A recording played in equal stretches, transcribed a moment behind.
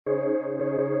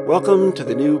Welcome to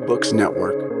the New Books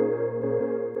Network.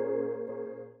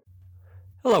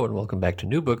 Hello and welcome back to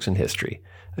New Books in History,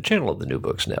 a channel of the New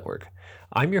Books Network.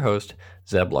 I'm your host,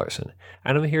 Zeb Larson,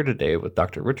 and I'm here today with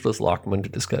Dr. Richard Lockman to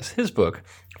discuss his book,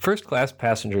 First Class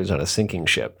Passengers on a Sinking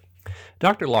Ship.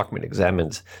 Dr. Lockman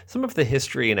examines some of the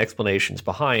history and explanations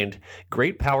behind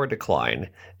great power decline,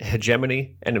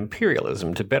 hegemony, and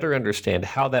imperialism to better understand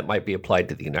how that might be applied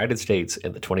to the United States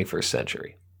in the 21st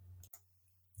century.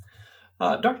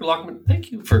 Dr. Lockman,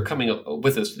 thank you for coming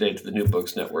with us today to the New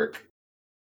Books Network.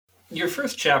 Your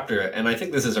first chapter, and I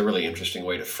think this is a really interesting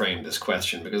way to frame this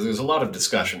question because there's a lot of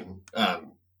discussion,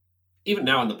 even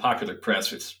now in the popular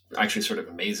press, which actually sort of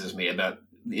amazes me about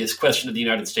this question of the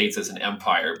United States as an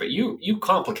empire. But you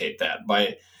complicate that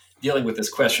by dealing with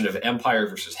this question of empire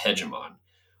versus hegemon.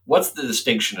 What's the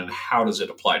distinction and how does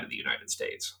it apply to the United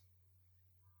States?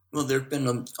 Well, there have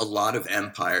been a lot of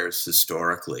empires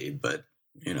historically, but,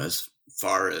 as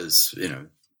far as,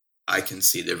 I can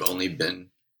see there have only been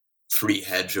 3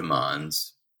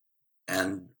 hegemons.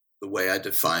 And the way I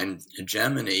define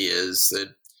hegemony is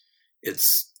that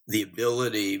it's the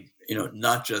ability,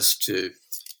 not just to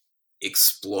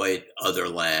exploit other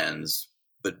lands,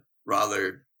 but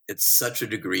rather it's such a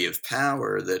degree of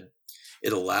power that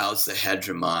it allows the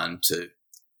hegemon to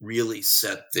really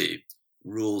set the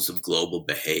rules of global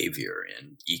behavior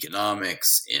in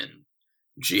economics, in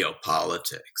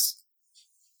geopolitics.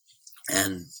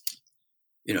 And,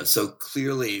 so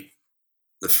clearly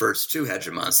the first 2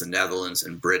 hegemons, the Netherlands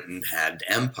and Britain, had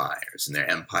empires, and their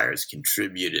empires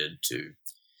contributed to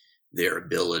their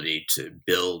ability to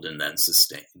build and then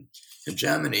sustain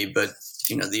hegemony. But,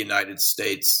 the United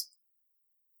States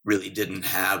really didn't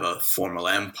have a formal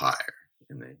empire.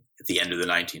 At the end of the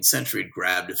 19th century, it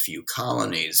grabbed a few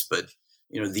colonies, but,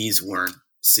 these weren't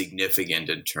significant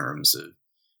in terms of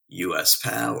U.S.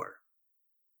 power.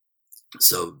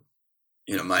 So,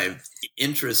 my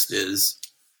interest is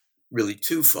really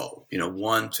twofold.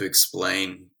 One, to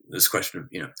explain this question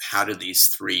of, how did these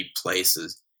 3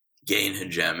 places gain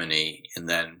hegemony, and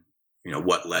then,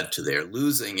 what led to their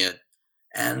losing it,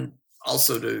 and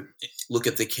also to look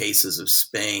at the cases of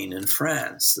Spain and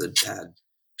France that had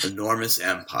enormous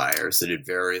empires that at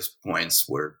various points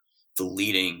were the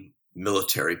leading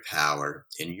military power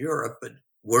in Europe, but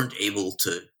weren't able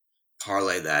to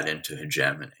parlay that into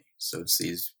hegemony. So it's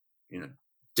these,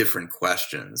 different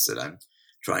questions that I'm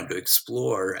trying to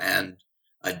explore, and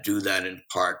I do that in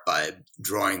part by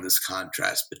drawing this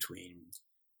contrast between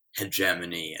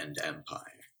hegemony and empire.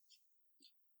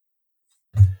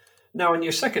 Now, in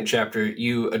your second chapter,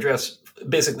 you address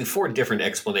basically 4 different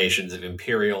explanations of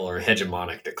imperial or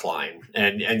hegemonic decline,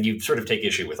 and you sort of take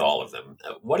issue with all of them.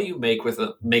 What do you make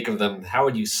of them? How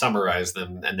would you summarize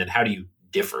them? And then how do you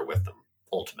differ with them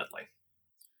ultimately?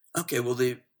 Okay, well,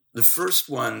 the first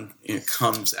one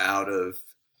comes out of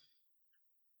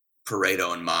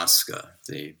Pareto and Mosca,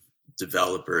 the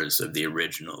developers of the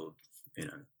original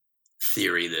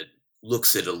theory that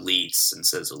looks at elites and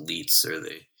says elites are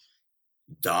the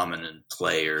dominant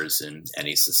players in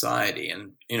any society.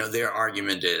 And, their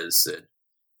argument is that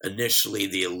initially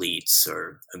the elites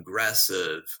are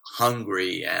aggressive,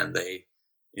 hungry, and they,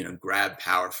 grab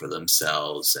power for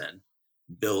themselves and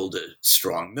build a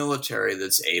strong military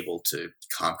that's able to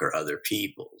conquer other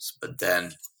peoples. But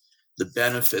then the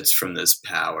benefits from this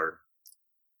power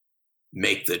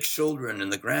make the children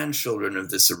and the grandchildren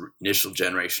of this initial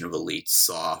generation of elites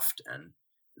soft, and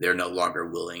they're no longer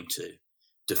willing to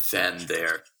defend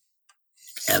their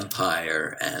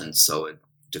empire, and so it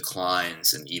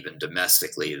declines, and even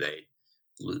domestically they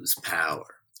lose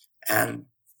power. And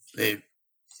the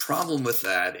problem with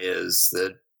that is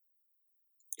that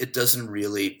it doesn't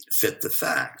really fit the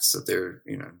facts, that there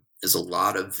is a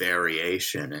lot of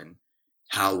variation in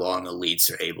how long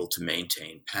elites are able to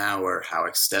maintain power, how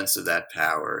extensive that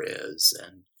power is.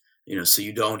 And so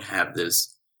you don't have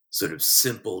this sort of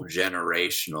simple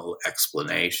generational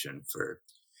explanation for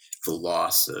the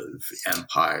loss of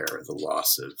empire, the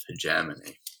loss of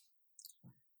hegemony.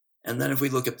 And then if we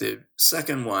look at the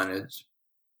second one, it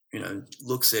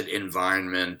looks at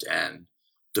environment and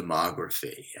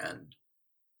demography, and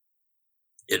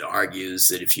it argues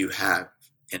that if you have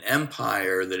an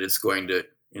empire, that it's going to,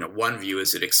 one view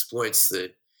is it exploits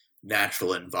the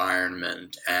natural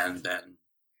environment, and then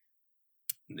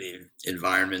the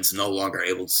environment's no longer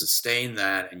able to sustain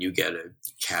that, and you get a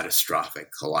catastrophic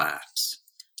collapse.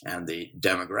 And the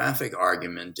demographic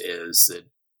argument is that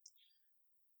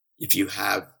if you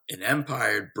have an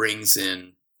empire, it brings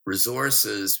in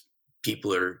resources,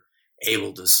 people are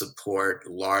able to support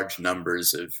large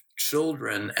numbers of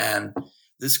children, and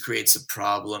this creates a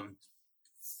problem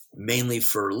mainly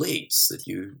for elites, that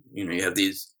you have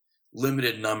these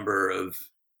limited number of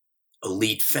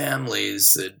elite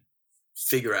families that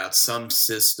figure out some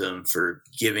system for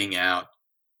giving out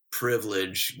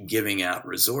privilege, giving out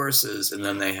resources, and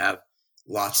then they have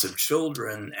lots of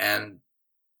children, and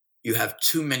you have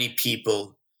too many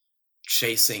people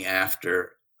chasing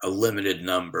after a limited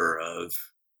number of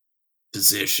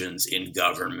positions in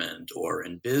government or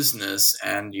in business,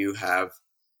 and you have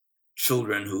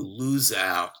children who lose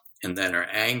out and then are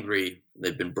angry.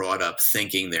 They've been brought up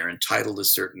thinking they're entitled to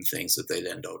certain things that they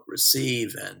then don't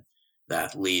receive, and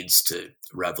that leads to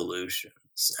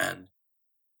revolutions. And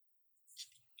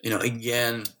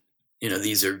again,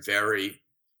 these are very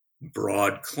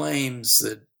broad claims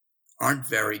that aren't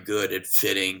very good at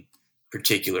fitting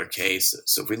particular cases.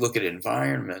 So if we look at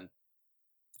environment,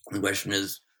 the question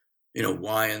is,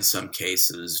 why in some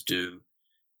cases do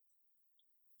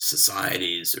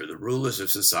societies or the rulers of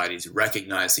societies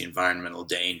recognize the environmental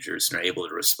dangers and are able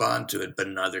to respond to it, but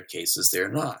in other cases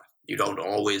they're not? You don't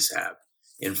always have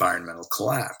environmental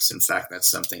collapse. In fact,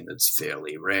 that's something that's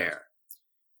fairly rare.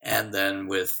 And then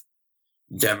with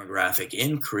demographic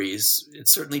increase, it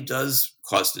certainly does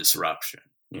cause disruption.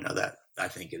 That I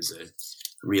think is a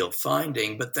real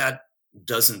finding, but that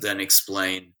doesn't then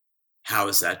explain how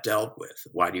is that dealt with.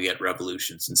 Why do you get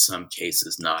revolutions in some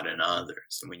cases, not in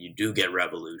others? And when you do get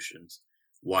revolutions,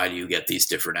 why do you get these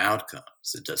different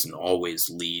outcomes? It doesn't always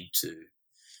lead to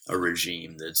a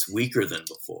regime that's weaker than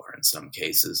before. In some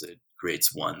cases, it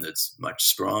creates one that's much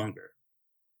stronger.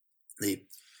 The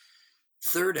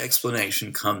third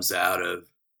explanation comes out of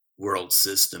world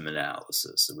system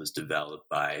analysis. It was developed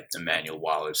by Immanuel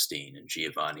Wallerstein and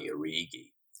Giovanni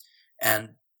Arrighi. And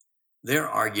their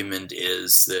argument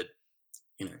is that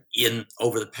in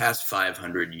over the past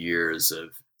 500 years of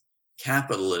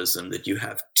capitalism, that you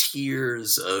have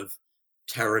tiers of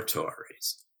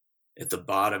territories. At the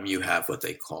bottom, you have what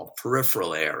they call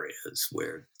peripheral areas,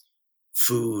 where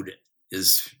food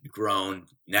is grown,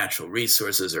 natural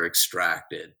resources are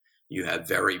extracted. You have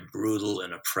very brutal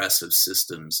and oppressive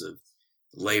systems of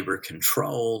labor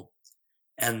control.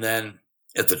 And then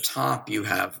at the top, you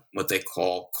have what they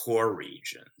call core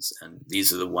regions. And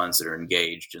these are the ones that are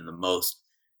engaged in the most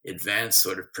advanced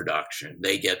sort of production.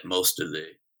 They get most of the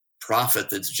profit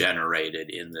that's generated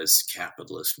in this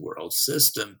capitalist world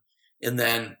system. And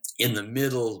then in the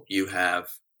middle, you have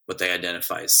what they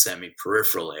identify as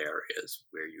semi-peripheral areas,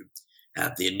 where you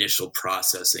have the initial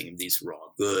processing of these raw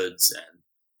goods,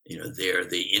 and they're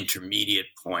the intermediate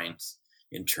points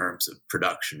in terms of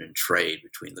production and trade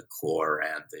between the core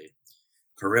and the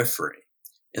periphery.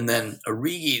 And then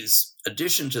Arrighi's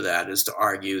addition to that is to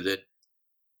argue that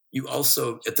you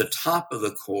also, at the top of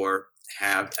the core,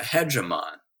 have a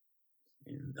hegemon,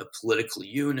 a political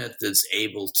unit that's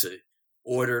able to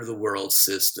order the world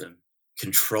system,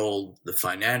 control the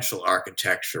financial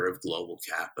architecture of global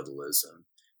capitalism.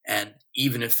 And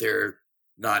even if they're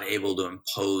not able to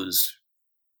impose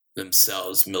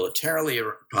themselves militarily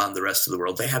upon the rest of the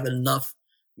world, they have enough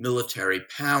military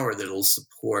power that will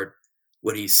support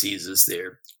what he sees as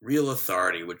their real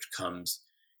authority, which comes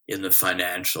in the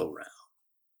financial realm.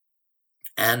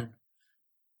 And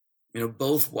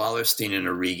both Wallerstein and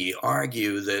Arrighi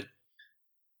argue that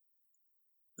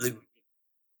the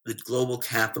global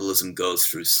capitalism goes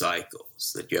through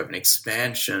cycles, that you have an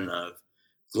expansion of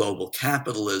global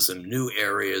capitalism, new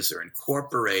areas are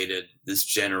incorporated, this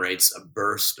generates a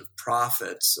burst of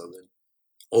profits, so that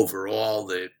overall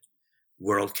the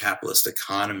world capitalist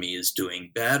economy is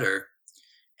doing better.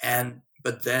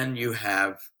 But then you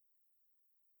have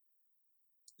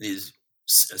these,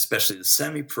 especially the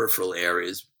semi-peripheral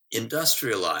areas,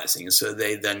 industrializing. And so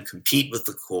they then compete with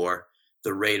the core,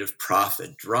 the rate of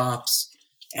profit drops,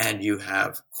 and you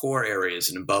have core areas,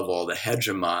 and above all, the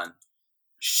hegemon,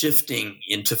 shifting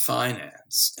into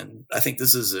finance. And I think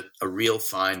this is a real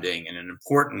finding and an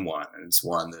important one. And it's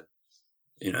one that,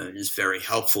 is very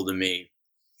helpful to me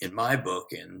in my book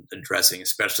in addressing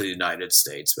especially the United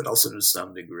States, but also to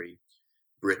some degree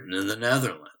Britain and the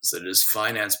Netherlands. That as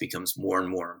finance becomes more and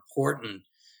more important,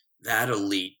 that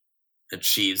elite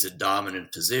achieves a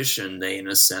dominant position. They, in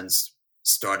a sense,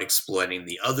 start exploiting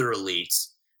the other elites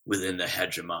within the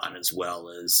hegemon, as well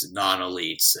as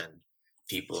non-elites and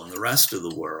people in the rest of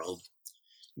the world.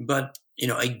 But,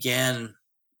 again,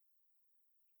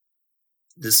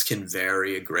 this can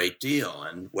vary a great deal.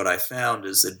 And what I found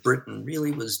is that Britain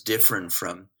really was different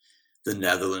from the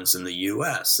Netherlands and the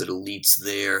US, that elites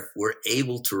there were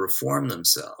able to reform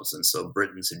themselves. And so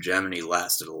Britain's hegemony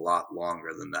lasted a lot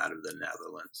longer than that of the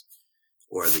Netherlands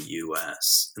or the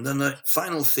US. And then the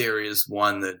final theory is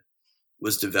one that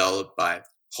was developed by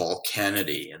Paul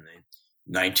Kennedy in the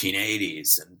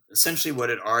 1980s. And essentially what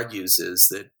it argues is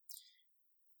that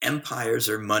empires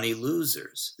are money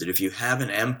losers, that if you have an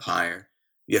empire,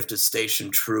 you have to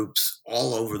station troops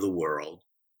all over the world.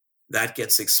 That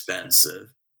gets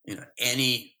expensive.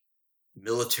 Any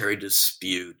military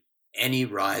dispute, any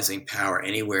rising power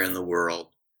anywhere in the world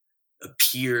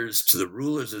appears to the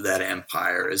rulers of that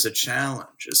empire as a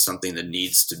challenge, as something that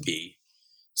needs to be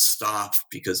stopped,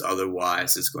 because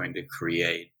otherwise it's going to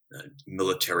create a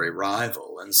military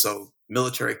rival. And so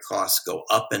military costs go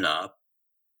up and up.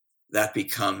 That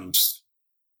becomes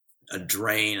a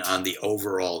drain on the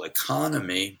overall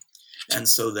economy. And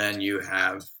so then you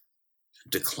have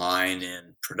decline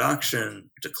in production,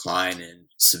 decline in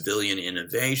civilian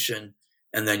innovation,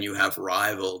 and then you have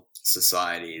rival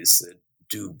societies that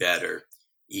do better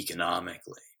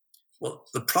economically. Well,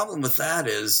 the problem with that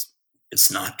is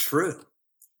it's not true.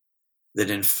 That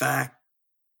in fact,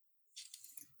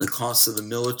 the costs of the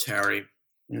military,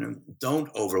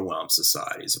 don't overwhelm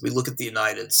societies. If we look at the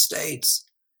United States,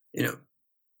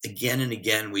 again and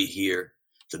again we hear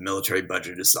the military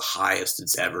budget is the highest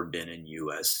it's ever been in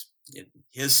U.S.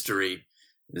 history.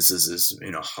 This is this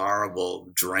horrible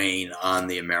drain on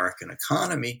the American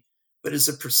economy. But as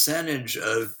a percentage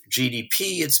of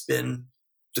GDP, it's been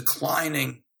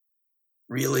declining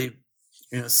really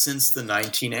since the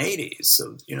 1980s.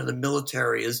 So, the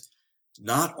military is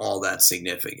not all that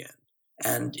significant.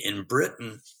 And in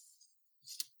Britain,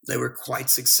 they were quite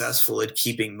successful at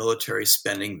keeping military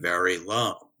spending very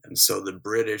low. And so the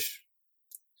British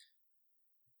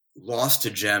lost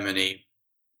hegemony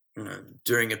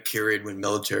during a period when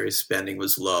military spending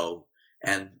was low,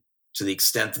 and to the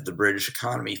extent that the British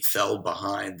economy fell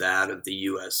behind that of the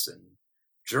US and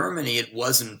Germany, it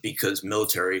wasn't because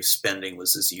military spending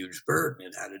was this huge burden.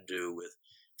 It had to do with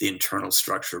the internal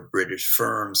structure of British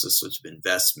firms, the sorts of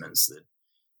investments that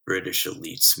British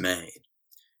elites made.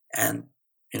 And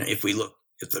if we look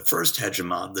at the first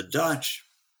hegemon, the Dutch,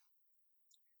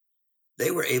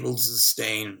 they were able to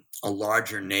sustain a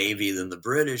larger navy than the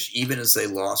British, even as they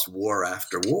lost war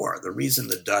after war. The reason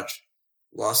the Dutch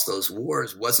lost those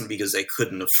wars wasn't because they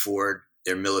couldn't afford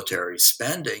their military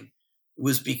spending. It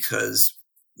was because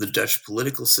the Dutch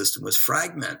political system was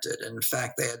fragmented. And in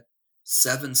fact, they had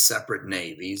 7 separate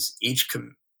navies, each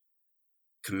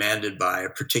commanded by a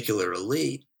particular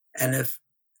elite. And if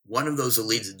one of those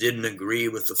elites didn't agree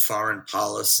with the foreign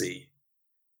policy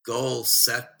goals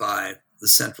set by the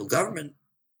central government,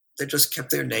 they just kept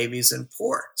their navies in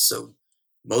port. So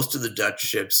most of the Dutch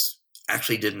ships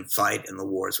actually didn't fight in the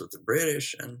wars with the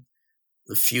British, and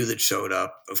the few that showed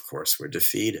up, of course, were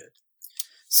defeated.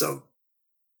 So,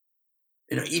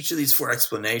 each of these 4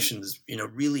 explanations,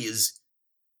 really is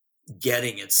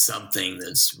getting at something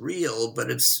that's real, but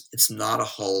it's not a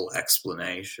whole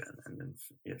explanation. And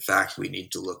in fact, we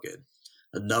need to look at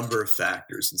a number of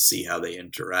factors and see how they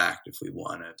interact if we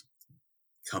want to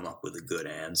come up with a good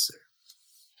answer.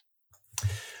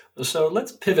 So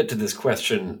let's pivot to this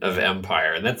question of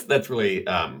empire, and that's really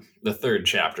the third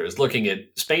chapter, is looking at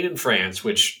Spain and France,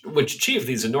 which achieved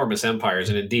these enormous empires,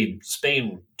 and indeed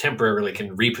Spain temporarily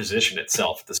can reposition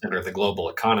itself at the center of the global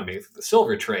economy through the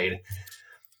silver trade.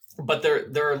 But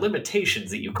there are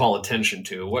limitations that you call attention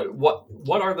to.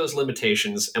 What are those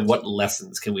limitations, and what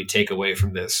lessons can we take away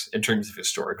from this in terms of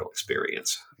historical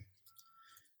experience?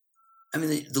 I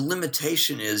mean, the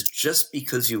limitation is just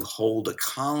because you hold a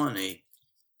colony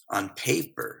on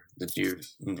paper, that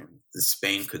that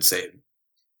Spain could say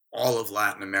all of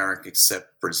Latin America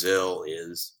except Brazil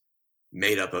is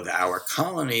made up of our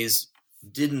colonies,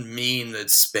 didn't mean that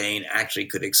Spain actually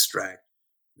could extract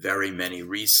very many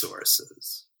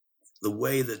resources. The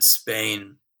way that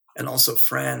Spain and also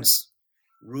France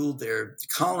ruled their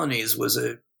colonies was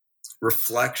a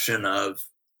reflection of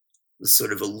the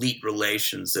sort of elite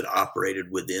relations that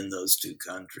operated within those two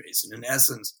countries. And in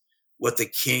essence, what the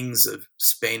kings of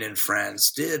Spain and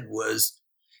France did was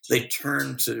they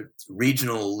turned to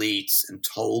regional elites and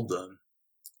told them,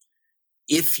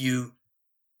 if you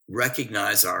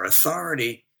recognize our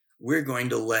authority, we're going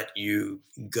to let you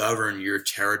govern your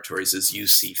territories as you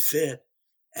see fit.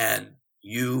 And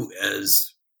you,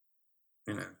 as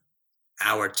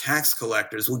our tax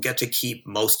collectors, will get to keep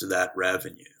most of that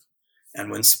revenue.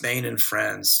 And when Spain and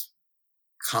France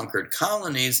conquered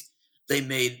colonies, they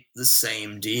made the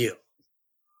same deal.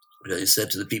 They said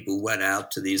to the people who went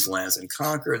out to these lands and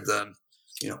conquered them,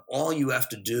 all you have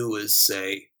to do is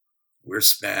say, we're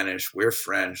Spanish, we're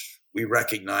French, we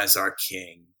recognize our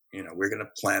king, we're going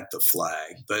to plant the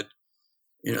flag. But,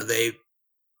 they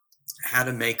had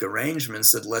to make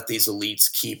arrangements that let these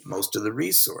elites keep most of the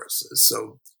resources.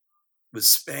 So with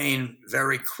Spain,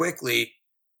 very quickly,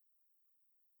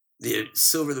 the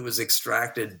silver that was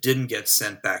extracted didn't get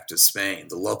sent back to Spain.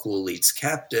 The local elites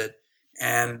kept it,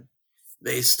 and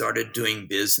they started doing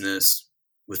business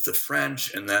with the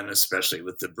French, and then especially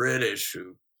with the British,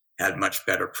 who had much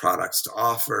better products to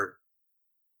offer,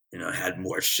 had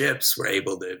more ships, were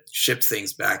able to ship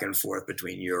things back and forth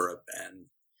between Europe and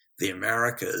the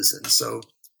Americas. And so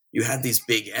you had these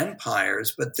big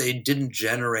empires, but they didn't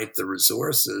generate the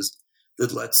resources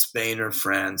that let Spain or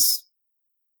France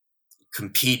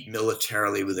compete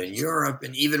militarily within Europe.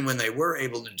 And even when they were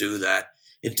able to do that,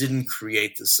 it didn't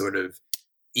create the sort of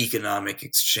economic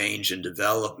exchange and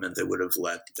development that would have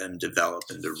let them develop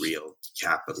into real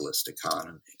capitalist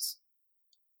economies.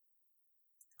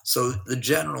 So the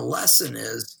general lesson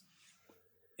is,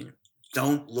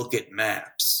 don't look at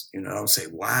maps. Don't say,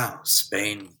 wow,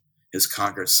 Spain has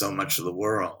conquered so much of the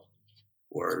world.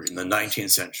 Or in the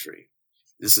 19th century,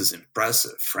 this is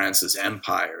impressive. France's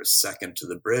empire is second to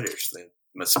the British. That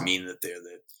must mean that they're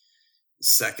the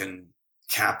second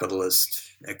capitalist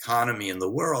economy in the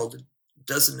world. It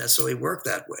doesn't necessarily work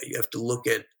that way. You have to look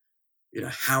at,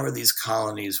 how are these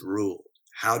colonies ruled?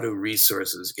 How do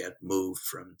resources get moved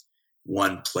from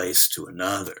one place to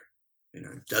another?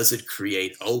 Does it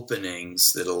create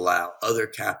openings that allow other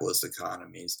capitalist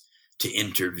economies to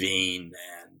intervene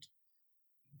and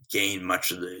gain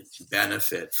much of the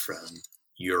benefit from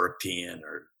European,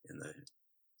 or in the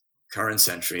current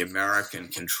century, American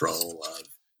control of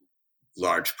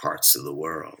large parts of the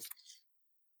world?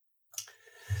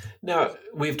 Now,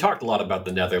 we've talked a lot about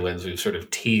the Netherlands. We've sort of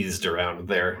teased around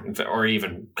there, or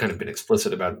even kind of been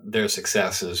explicit about their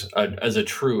success as a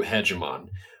true hegemon.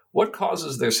 What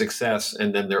causes their success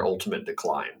and then their ultimate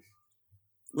decline?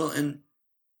 Well, in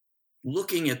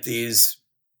looking at these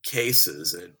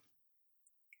cases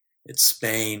at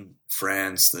Spain,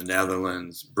 France, the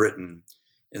Netherlands, Britain,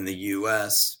 and the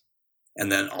US, and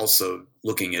then also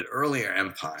looking at earlier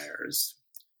empires,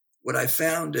 what I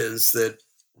found is that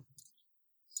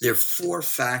there are four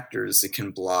factors that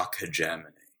can block hegemony.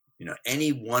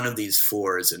 Any one of these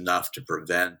four is enough to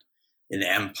prevent an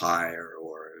empire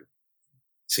or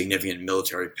significant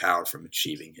military power from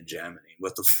achieving hegemony.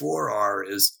 What the four are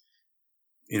is,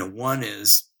 one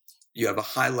is you have a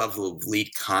high level of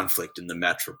elite conflict in the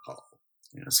metropole.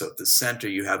 So at the center,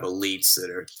 you have elites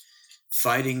that are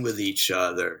fighting with each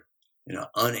other,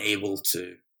 unable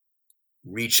to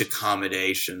reach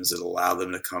accommodations that allow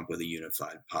them to come up with a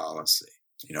unified policy.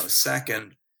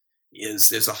 Second is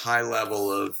there's a high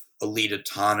level of elite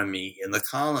autonomy in the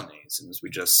colonies. And as we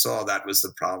just saw, that was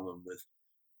the problem with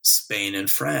Spain and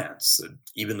France.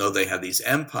 Even though they had these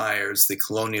empires, the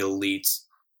colonial elites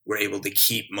were able to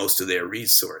keep most of their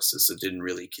resources, so it didn't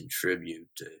really contribute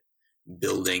to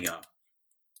building up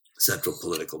central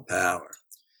political power.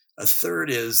 A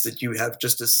third is that you have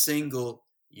just a single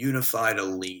unified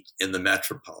elite in the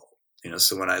metropole.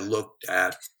 So when I looked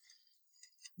at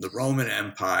the Roman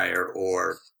Empire,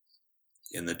 or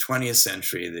in the 20th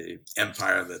century, the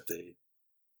empire that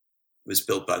was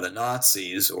built by the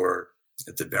Nazis, or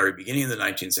at the very beginning of the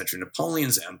 19th century,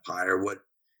 Napoleon's empire, what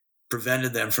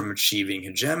prevented them from achieving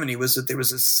hegemony was that there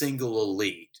was a single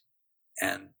elite.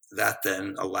 And that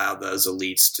then allowed those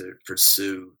elites to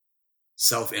pursue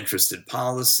self-interested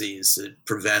policies that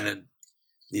prevented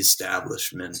the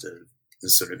establishment of the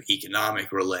sort of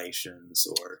economic relations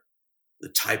or the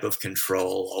type of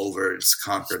control over its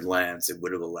conquered lands that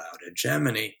would have allowed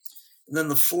hegemony. And then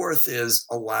the fourth is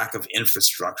a lack of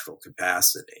infrastructural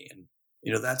capacity. And,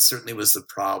 that certainly was the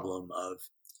problem of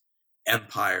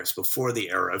empires before the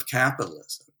era of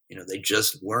capitalism. They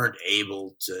just weren't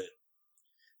able to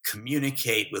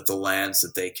communicate with the lands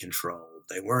that they controlled.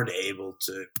 They weren't able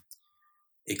to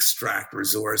extract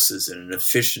resources in an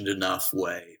efficient enough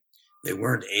way. They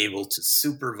weren't able to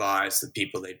supervise the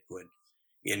people they'd put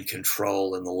in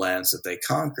control in the lands that they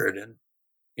conquered.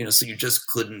 And, so you just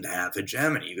couldn't have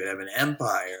hegemony. You could have an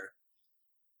empire,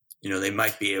 they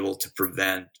might be able to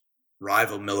prevent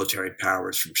rival military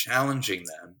powers from challenging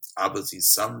them. Obviously,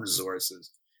 some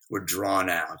resources were drawn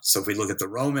out. So if we look at the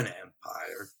Roman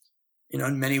Empire,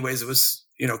 in many ways it was,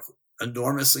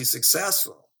 enormously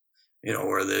successful,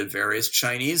 or the various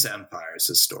Chinese empires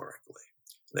historically.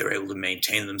 They were able to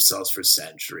maintain themselves for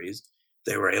centuries.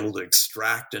 They were able to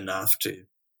extract enough to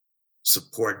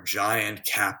support giant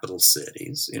capital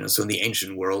cities. So in the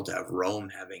ancient world, to have Rome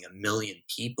having 1 million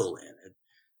people in it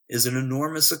is an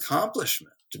enormous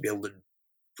accomplishment. To be able to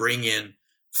bring in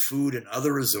food and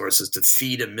other resources to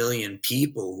feed 1 million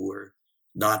people who are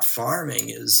not farming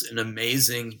is an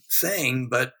amazing thing.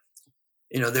 But,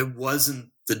 there wasn't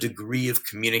the degree of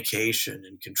communication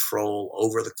and control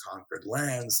over the conquered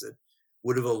lands that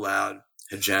would have allowed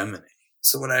hegemony.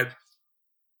 So what I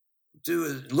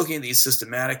do looking at these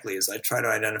systematically is I try to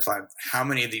identify how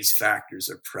many of these factors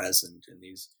are present in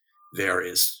these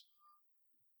various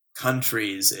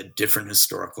countries at different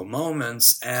historical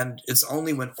moments. And it's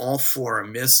only when all four are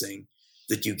missing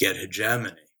that you get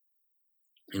hegemony.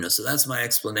 So that's my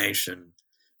explanation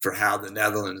for how the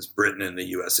Netherlands, Britain, and the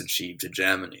US achieved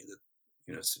hegemony, that,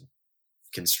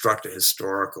 construct a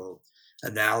historical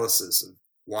analysis of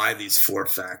why these four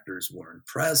factors weren't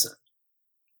present.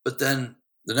 But then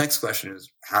the next question is,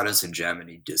 how does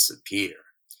hegemony disappear?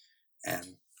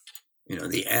 And,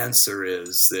 the answer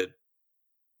is that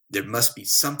there must be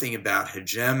something about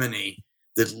hegemony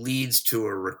that leads to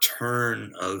a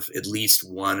return of at least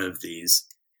one of these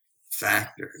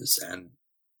factors. And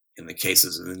in the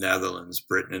cases of the Netherlands,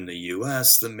 Britain, and the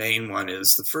US, the main one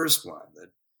is the first one, that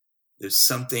there's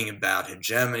something about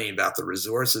hegemony, about the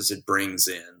resources it brings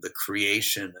in, the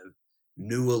creation of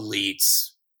new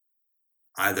elites,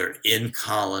 either in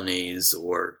colonies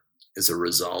or as a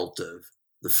result of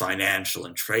the financial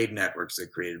and trade networks that are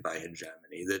created by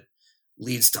hegemony, that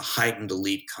leads to heightened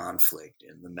elite conflict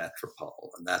in the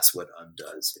metropole. And that's what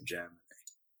undoes hegemony.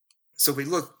 So we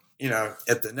look,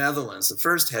 at the Netherlands, the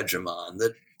first hegemon,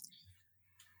 that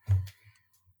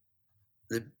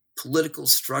the political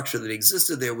structure that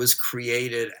existed there was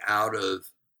created out of,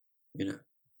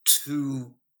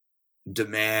 two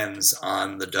demands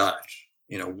on the Dutch.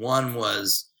 One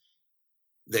was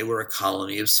they were a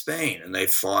colony of Spain, and they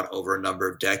fought over a number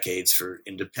of decades for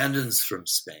independence from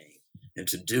Spain. And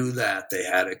to do that, they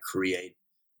had to create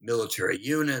military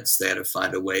units. They had to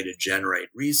find a way to generate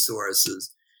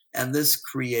resources. And this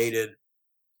created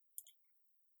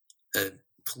a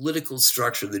political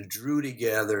structure that drew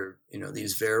together,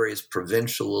 these various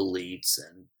provincial elites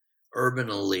and urban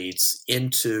elites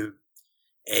into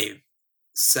a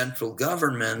central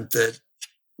government that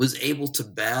was able to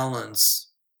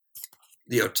balance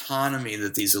the autonomy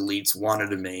that these elites wanted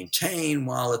to maintain,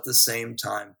 while at the same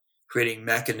time creating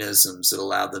mechanisms that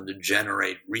allowed them to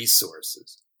generate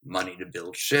resources, money to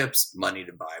build ships, money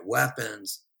to buy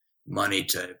weapons, money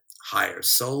to hire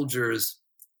soldiers.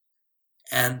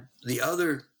 And the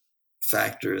other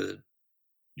factor that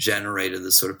generated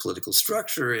this sort of political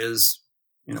structure is,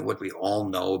 what we all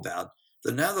know about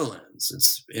the Netherlands.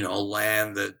 It's, a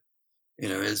land that,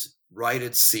 is right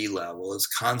at sea level, is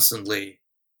constantly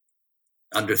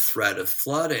under threat of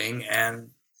flooding, and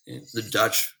the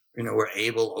Dutch, were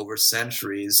able over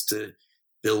centuries to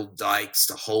build dikes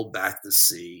to hold back the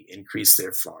sea, increase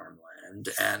their farmland.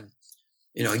 And,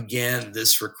 again,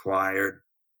 this required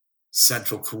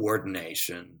central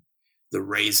coordination, the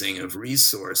raising of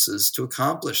resources to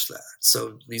accomplish that.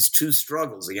 So these two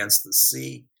struggles against the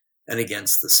sea and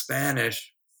against the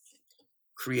Spanish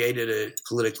created a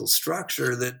political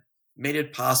structure that made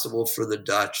it possible for the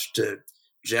Dutch to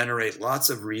generate lots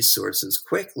of resources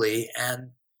quickly.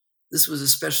 And this was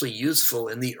especially useful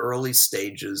in the early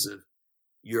stages of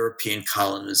European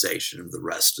colonization of the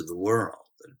rest of the world.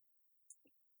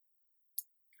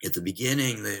 At the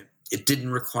beginning, it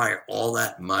didn't require all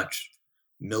that much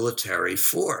military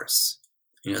force.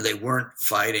 They weren't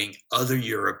fighting other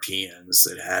Europeans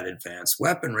that had advanced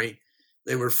weaponry.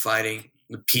 They were fighting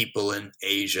the people in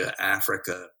Asia,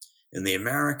 Africa, and the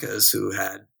Americas who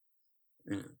had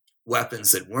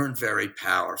weapons that weren't very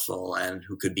powerful and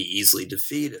who could be easily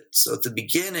defeated. So at the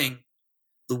beginning,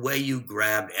 the way you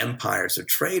grabbed empires or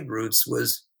trade routes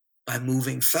was by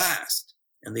moving fast.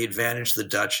 And the advantage the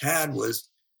Dutch had was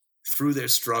through their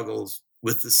struggles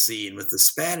with the sea and with the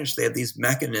Spanish, they had these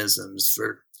mechanisms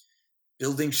for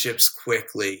building ships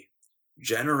quickly,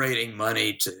 generating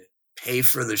money to pay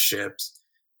for the ships,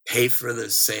 pay for the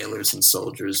sailors and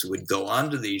soldiers who would go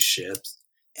onto these ships,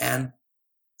 and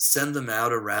send them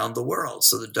out around the world.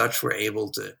 So the Dutch were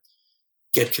able to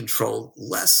get control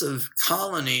less of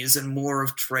colonies and more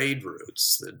of trade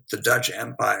routes. The Dutch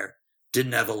Empire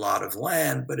didn't have a lot of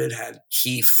land, but it had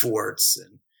key forts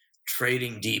and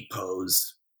trading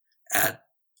depots at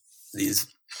these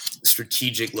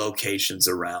strategic locations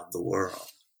around the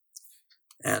world.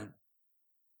 And,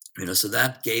 so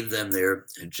that gave them their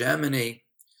hegemony.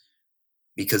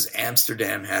 Because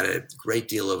Amsterdam had a great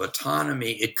deal of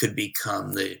autonomy, it could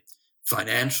become the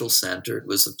financial center. It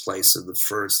was the place of the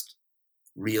first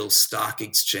real stock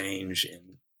exchange in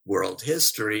world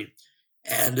history.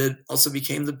 And it also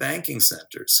became the banking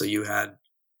center. So you had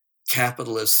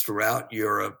capitalists throughout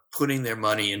Europe putting their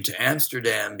money into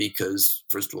Amsterdam because,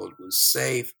 first of all, it was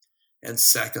safe. And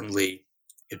secondly,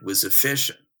 it was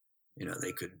efficient.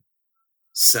 They could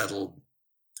settle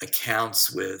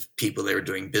accounts with people they were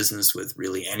doing business with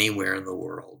really anywhere in the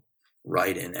world,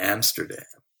 right in Amsterdam.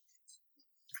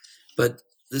 But,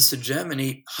 this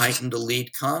hegemony heightened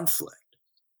elite conflict.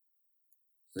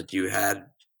 That you had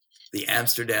the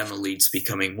Amsterdam elites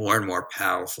becoming more and more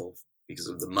powerful because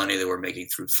of the money they were making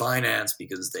through finance,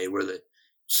 because they were the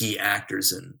key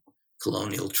actors in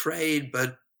colonial trade,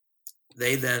 but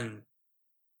they then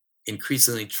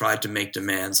increasingly tried to make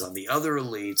demands on the other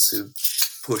elites who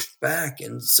pushed back.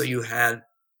 And so you had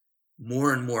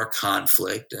more and more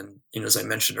conflict. And, as I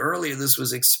mentioned earlier, this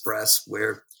was expressed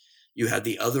where you had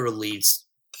the other elites,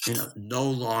 no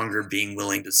longer being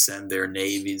willing to send their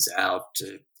navies out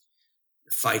to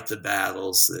fight the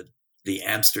battles that the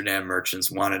Amsterdam merchants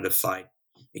wanted to fight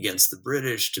against the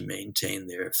British to maintain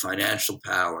their financial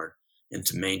power and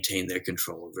to maintain their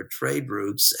control over trade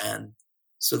routes. And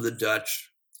so the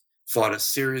Dutch fought a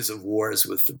series of wars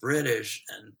with the British.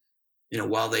 And,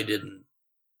 while they didn't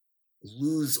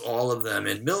lose all of them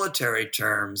in military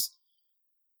terms,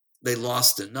 they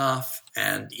lost enough.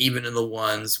 And even in the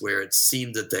ones where it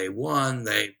seemed that they won,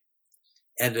 they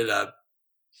ended up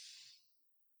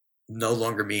no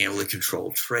longer being able to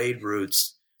control trade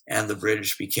routes. And the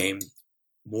British became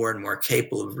more and more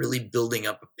capable of really building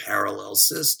up a parallel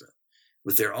system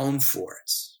with their own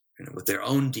forts, with their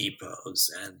own depots.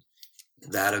 And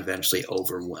that eventually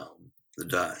overwhelmed the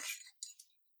Dutch.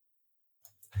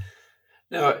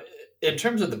 Now, in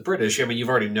terms of the British, you've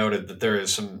already noted that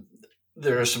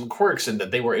there are some quirks in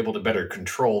that they were able to better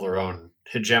control their own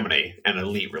hegemony and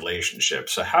elite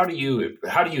relationships. So how do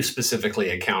you specifically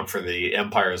account for the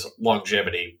empire's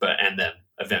longevity, and then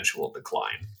eventual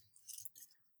decline?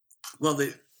 Well,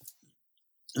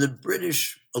 the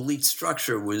British elite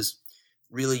structure was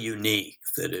really unique.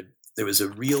 There was a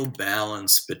real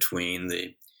balance between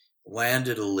the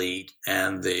landed elite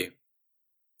and the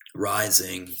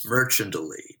rising merchant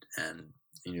elite, and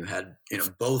you had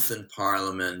both in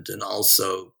Parliament and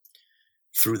also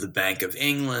through the Bank of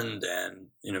England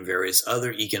and various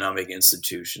other economic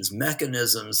institutions,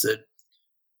 mechanisms that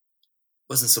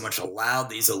wasn't so much allowed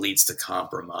these elites to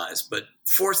compromise, but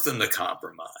forced them to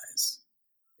compromise.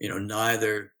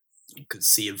 Neither could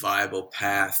see a viable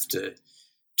path to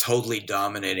totally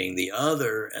dominating the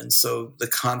other, and so the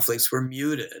conflicts were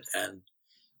muted, and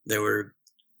there were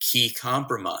key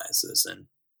compromises. And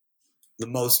the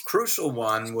most crucial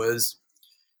one was,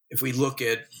 if we look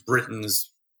at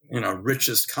Britain's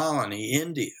richest colony,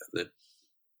 India, that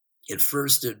at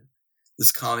first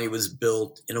this colony was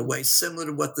built in a way similar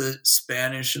to what the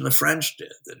Spanish and the French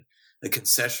did, that a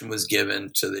concession was given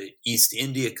to the East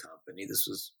India Company. This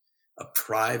was a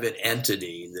private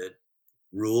entity that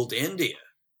ruled India.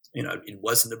 It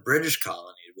wasn't a British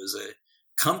colony, it was a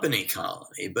company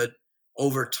colony. But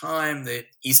over time, the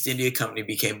East India Company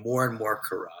became more and more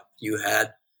corrupt. You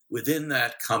had within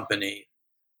that company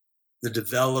the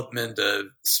development of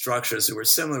structures that were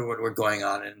similar to what were going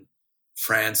on in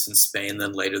France and Spain,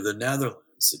 then later the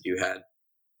Netherlands. That you had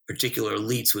particular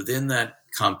elites within that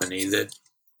company that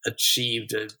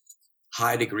achieved a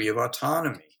high degree of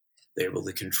autonomy. They were able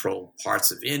to control parts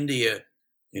of India,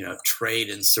 trade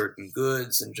in certain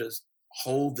goods, and just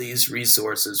hold these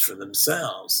resources for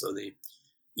themselves. So the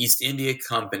East India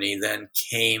Company then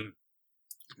came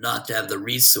not to have the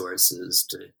resources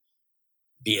to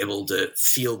be able to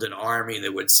field an army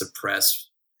that would suppress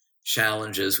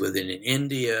challenges within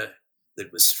India,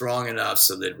 that was strong enough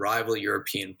so that rival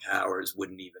European powers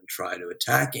wouldn't even try to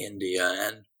attack India.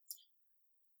 And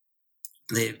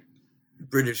the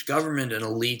British government and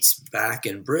elites back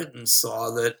in Britain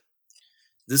saw that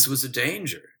this was a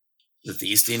danger, that the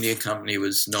East India Company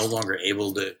was no longer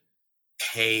able to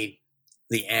pay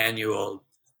the annual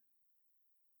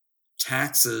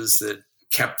taxes that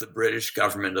kept the British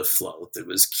government afloat, that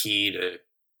was key to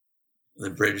the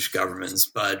British government's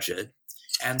budget.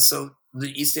 And so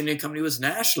the East India Company was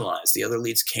nationalized. The other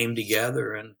elites came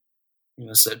together and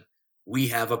said, we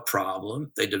have a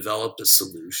problem. They developed a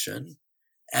solution,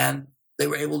 and they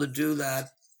were able to do that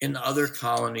in other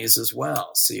colonies as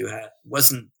well. So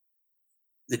wasn't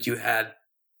that you had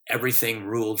everything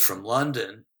ruled from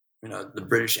London. The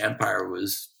British Empire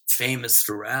was famous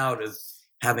throughout of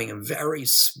having a very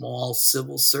small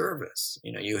civil service.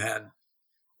 You had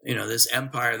this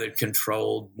empire that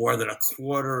controlled more than a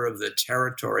quarter of the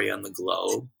territory on the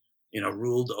globe,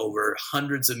 ruled over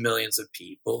hundreds of millions of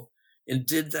people, and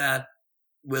did that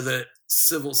with a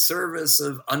civil service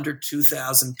of under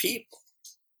 2,000 people.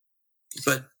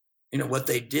 But, what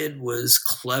they did was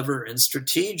clever and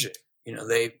strategic.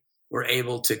 They were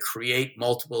able to create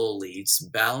multiple elites,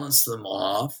 balance them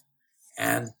off,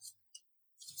 and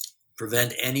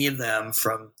prevent any of them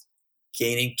from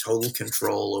gaining total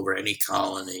control over any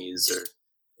colonies or,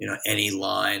 any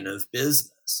line of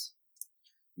business.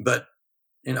 But,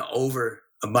 over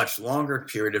a much longer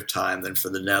period of time than for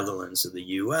the Netherlands or the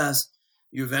US,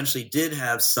 you eventually did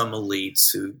have some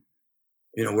elites who,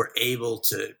 were able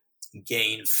to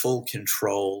gain full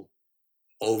control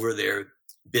over their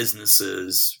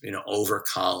businesses, over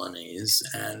colonies.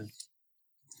 And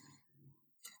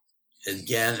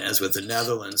again, as with the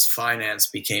Netherlands, finance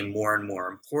became more and more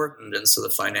important. And so the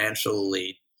financial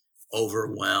elite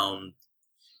overwhelmed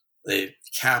the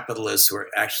capitalists who were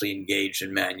actually engaged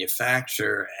in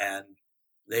manufacture, and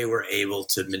they were able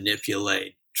to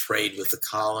manipulate trade with the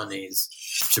colonies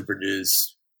to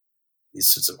produce these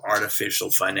sorts of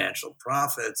artificial financial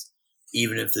profits,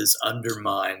 even if this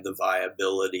undermined the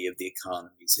viability of the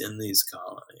economies in these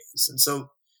colonies. And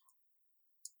so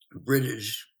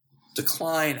British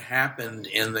decline happened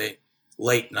in the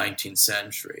late 19th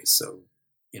century. So,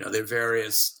 there are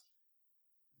various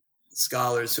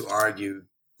scholars who argue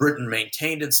Britain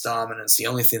maintained its dominance. The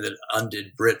only thing that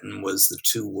undid Britain was the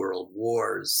two world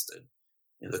wars.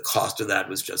 That the cost of that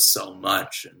was just so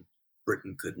much, and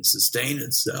Britain couldn't sustain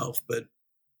itself. But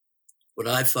what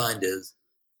I find is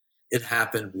it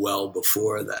happened well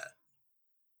before that.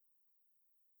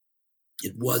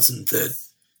 It wasn't that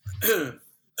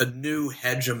a new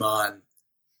hegemon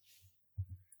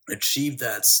achieved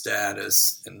that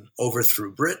status and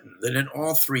overthrew Britain. That in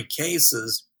all three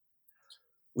cases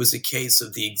was a case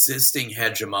of the existing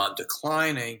hegemon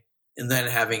declining and then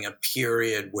having a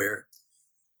period where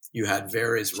you had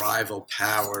various rival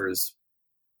powers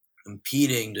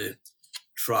competing to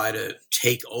try to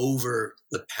take over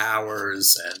the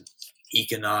powers and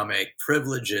economic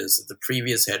privileges that the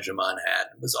previous hegemon had.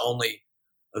 It was only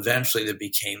eventually that it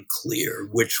became clear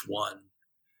which one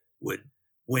would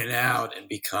win out and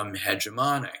become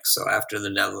hegemonic. So after the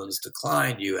Netherlands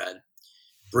declined, you had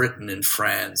Britain and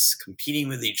France competing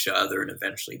with each other, and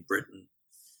eventually Britain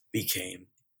became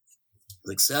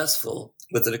successful.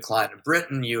 With the decline of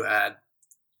Britain, you had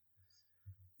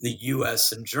the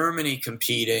US and Germany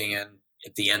competing, and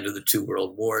at the end of the two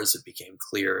world wars, it became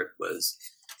clear it was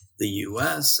the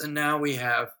US. And now we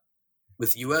have,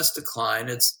 with US decline,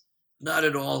 it's not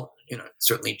at all,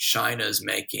 certainly China is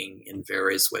making in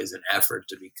various ways an effort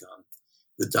to become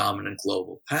the dominant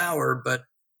global power, but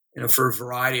for a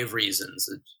variety of reasons,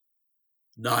 it's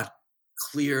not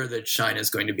clear that China is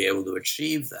going to be able to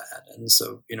achieve that. And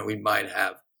so, we might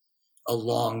have a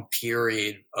long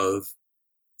period of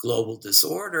global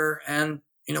disorder, and,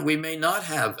 we may not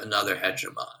have another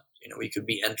hegemon. We could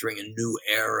be entering a new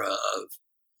era of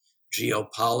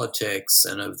geopolitics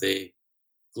and of the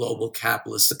global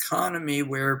capitalist economy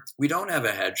where we don't have a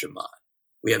hegemon.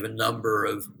 We have a number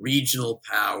of regional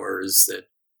powers that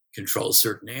control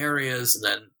certain areas and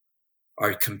then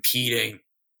are competing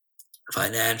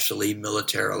financially,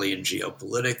 militarily, and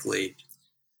geopolitically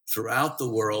throughout the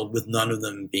world, with none of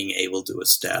them being able to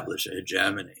establish a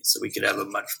hegemony. So we could have a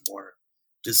much more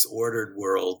disordered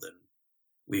world than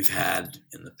we've had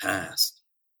in the past.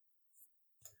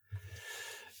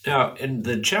 Now, in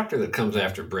the chapter that comes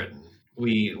after Britain,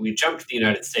 we jump to the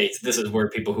United States. This is where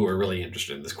people who are really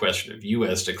interested in this question of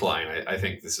U.S. decline, I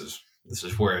think this is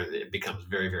where it becomes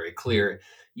very, very clear.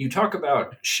 You talk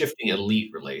about shifting elite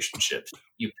relationships.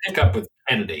 You pick up with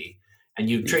Kennedy, and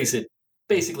you trace it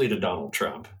basically to Donald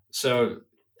Trump. So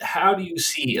how do you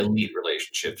see elite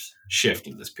relationships shift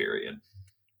in this period?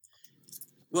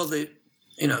 Well,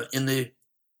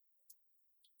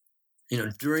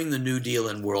 during the New Deal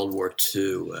and World War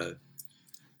II, a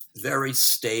very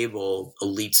stable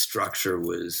elite structure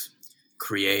was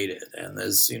created, and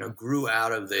this, grew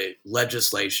out of the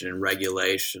legislation and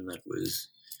regulation that was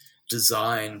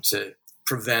designed to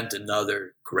prevent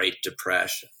another Great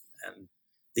Depression. And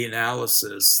the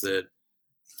analysis that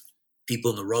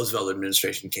people in the Roosevelt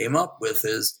administration came up with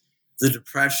is the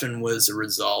Depression was a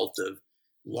result of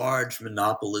large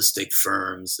monopolistic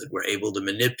firms that were able to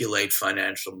manipulate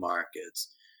financial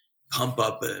markets, pump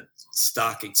up a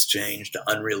stock exchange to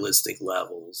unrealistic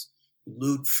levels,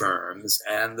 loot firms,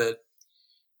 and that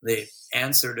the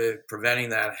answer to preventing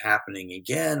that happening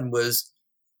again was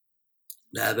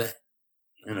to have a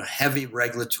heavy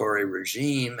regulatory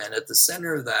regime, and at the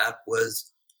center of that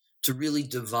was to really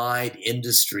divide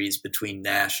industries between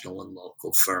national and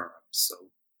local firms. So,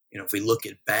 if we look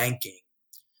at banking,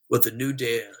 what the New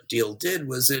Deal did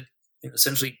was it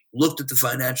essentially looked at the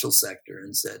financial sector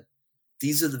and said,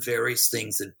 these are the various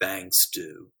things that banks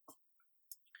do.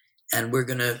 And we're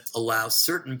going to allow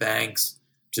certain banks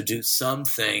to do some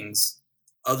things,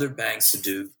 other banks to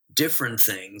do different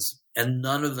things, and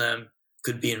none of them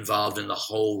could be involved in the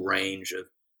whole range of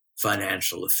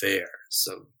financial affairs.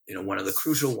 So, one of the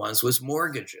crucial ones was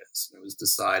mortgages. It was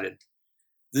decided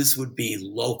this would be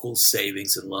local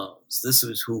savings and loans. This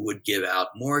was who would give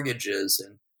out mortgages,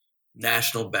 and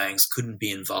national banks couldn't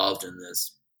be involved in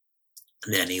this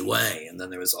in any way. And then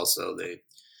there was also the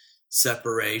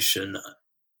separation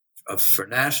for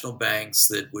national banks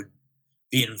that would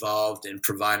be involved in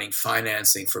providing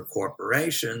financing for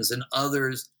corporations, and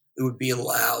others that would be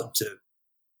allowed to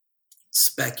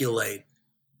speculate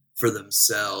for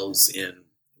themselves in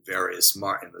various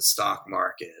in the stock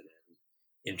market and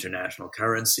international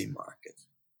currency market.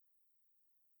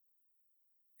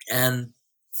 And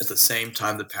at the same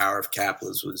time, the power of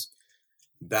capitalism was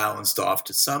balanced off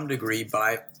to some degree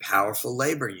by powerful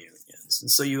labor unions. And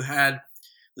so you had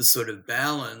this sort of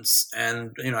balance.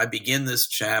 And, I begin this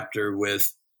chapter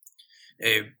with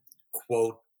a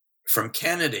quote from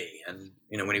Kennedy. And,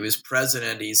 when he was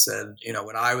president, he said,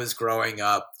 when I was growing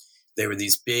up, there were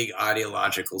these big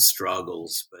ideological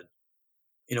struggles, but,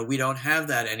 we don't have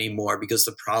that anymore because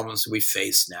the problems we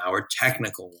face now are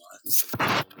technical ones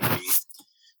that can be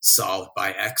solved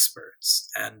by experts.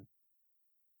 And,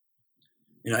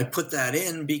 I put that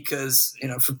in because,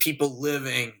 for people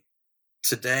living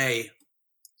today,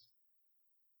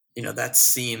 that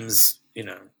seems,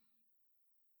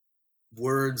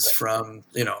 words from,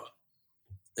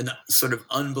 a sort of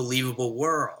unbelievable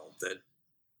world that,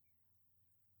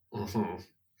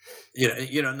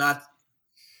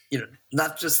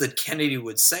 not just that Kennedy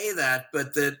would say that,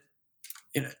 but that,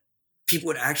 people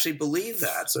would actually believe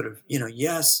that sort of,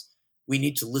 yes, we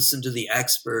need to listen to the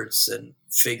experts and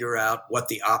figure out what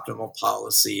the optimal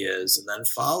policy is and then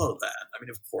follow that. I mean,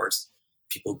 of course,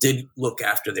 people did look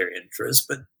after their interests,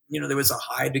 but, there was a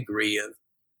high degree of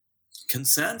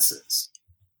consensus.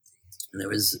 And there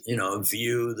was, a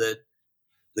view that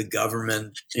the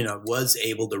government, was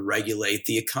able to regulate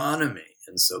the economy.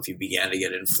 And so if you began to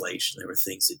get inflation, there were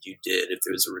things that you did. If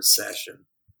there was a recession,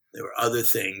 there were other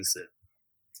things that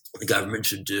the government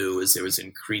should do, as there was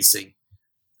increasing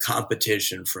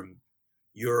competition from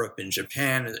Europe and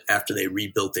Japan after they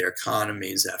rebuilt their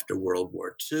economies after World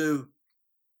War II.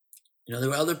 There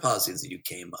were other policies that you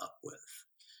came up with.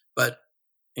 But,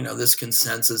 this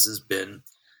consensus has been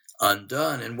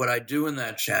undone. And what I do in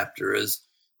that chapter is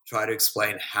try to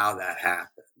explain how that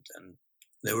happened. And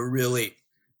there were really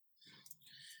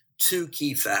two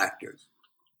key factors.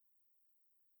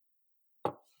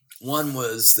 One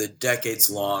was the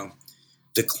decades-long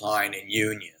decline in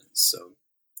unions. So,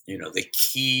 the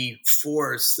key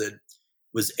force that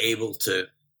was able to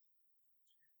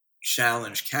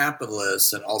challenge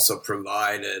capitalists and also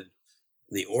provided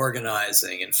the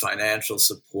organizing and financial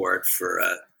support for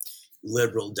a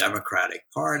liberal Democratic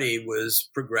Party was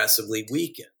progressively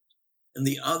weakened. And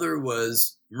the other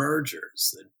was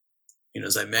mergers. That,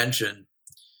 as I mentioned,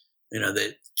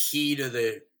 the key to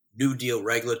the New Deal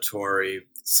regulatory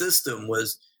system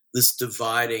was this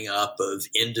dividing up of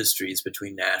industries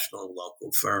between national and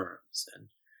local firms. And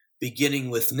beginning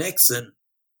with Nixon,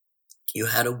 you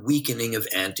had a weakening of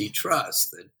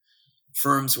antitrust, that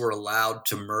firms were allowed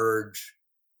to merge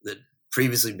that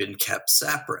previously been kept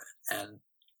separate. And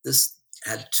this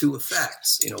had two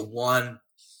effects. One,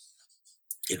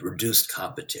 it reduced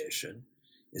competition,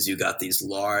 as you got these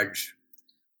large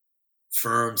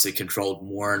firms that controlled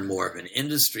more and more of an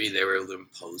industry. They were able to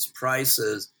impose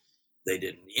prices. They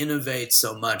didn't innovate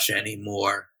so much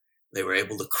anymore. They were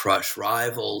able to crush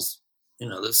rivals,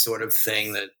 this sort of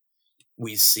thing that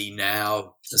we see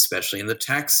now, especially in the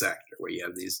tech sector, where you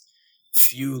have these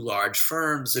few large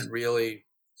firms that really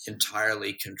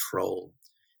entirely control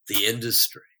the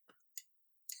industry.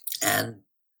 And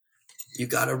you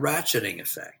got a ratcheting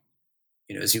effect.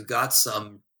 As you got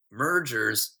some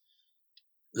mergers,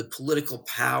 the political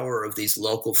power of these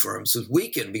local firms was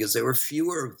weakened because there were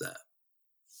fewer of them.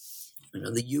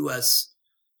 The U.S.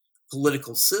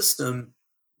 political system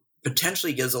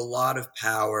potentially gives a lot of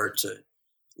power to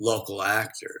local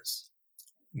actors.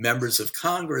 Members of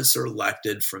Congress are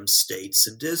elected from states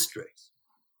and districts.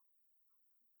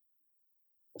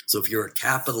 So if you're a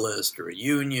capitalist or a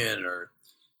union or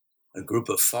a group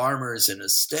of farmers in a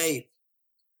state,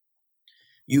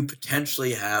 you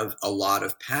potentially have a lot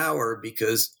of power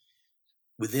because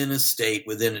within a state,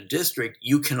 within a district,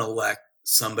 you can elect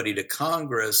somebody to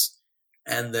Congress,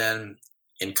 and then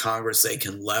in Congress, they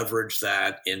can leverage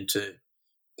that into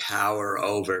power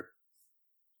over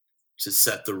to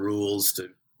set the rules, to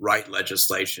write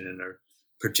legislation in a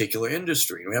particular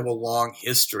industry. We have a long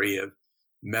history of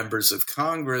members of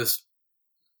Congress,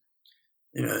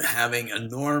 having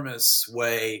enormous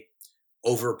sway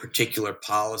over a particular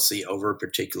policy, over a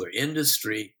particular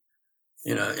industry,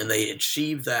 and they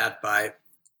achieve that by,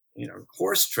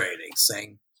 horse trading,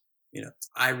 saying,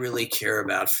 I really care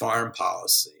about farm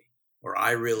policy. or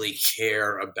I really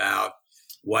care about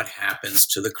what happens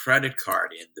to the credit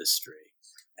card industry.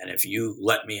 And if you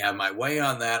let me have my way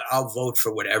on that, I'll vote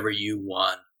for whatever you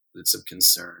want that's of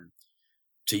concern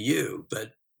to you.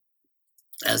 But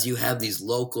as you have these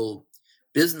local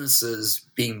businesses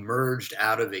being merged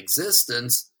out of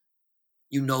existence,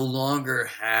 you no longer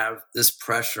have this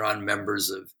pressure on members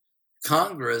of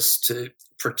Congress to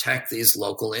protect these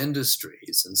local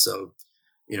industries. And so,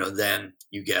 then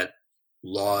you get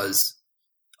laws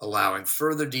allowing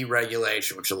further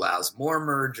deregulation, which allows more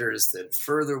mergers, that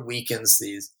further weakens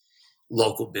these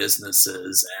local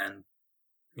businesses. And,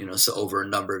 so over a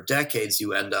number of decades,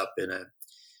 you end up in a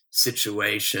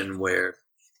situation where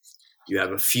you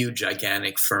have a few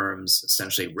gigantic firms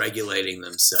essentially regulating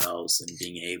themselves and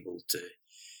being able to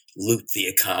loot the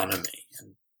economy.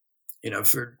 And,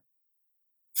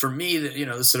 for me,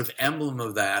 the sort of emblem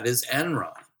of that is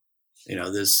Enron,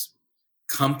 this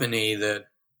company that,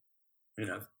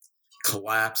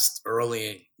 collapsed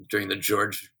early during the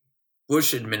George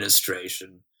Bush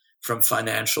administration from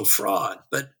financial fraud.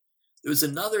 But there was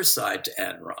another side to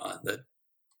Enron that,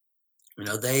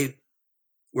 they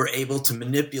were able to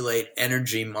manipulate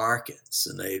energy markets,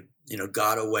 and they,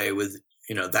 got away with,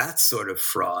 that sort of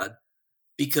fraud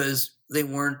because they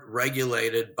weren't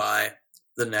regulated by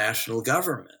the national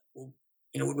government.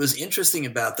 What was interesting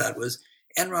about that was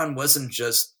Enron wasn't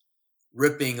just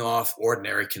ripping off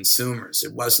ordinary consumers.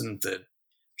 It wasn't that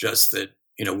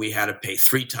we had to pay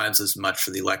 3 times as much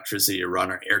for the electricity to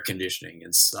run our air conditioning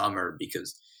in summer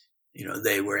because,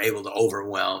 they were able to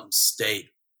overwhelm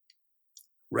state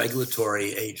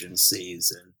regulatory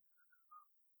agencies and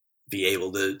be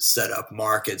able to set up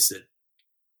markets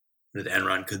that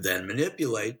Enron could then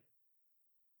manipulate.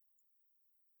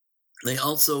 They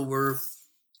also were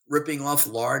ripping off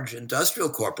large industrial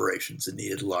corporations that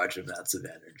needed large amounts of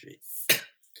energy.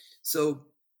 So,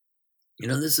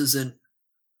 this is an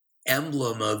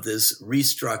emblem of this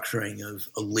restructuring of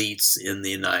elites in the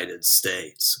United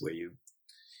States, where you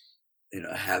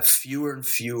have fewer and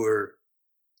fewer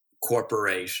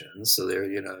corporations. So they're,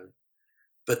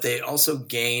 but they also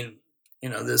gain,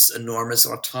 this enormous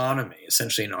autonomy,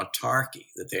 essentially an autarky,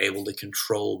 that they're able to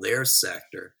control their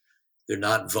sector. They're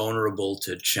not vulnerable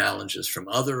to challenges from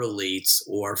other elites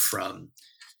or from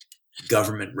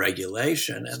government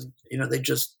regulation. And, they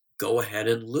just go ahead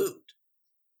and loot.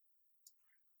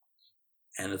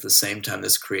 And at the same time,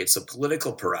 this creates a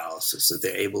political paralysis, that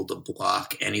they're able to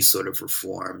block any sort of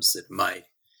reforms that might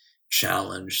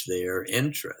challenge their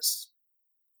interests.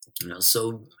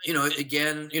 So,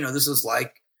 again, this is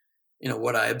like,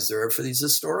 what I observed for these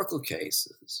historical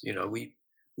cases.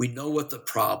 We know what the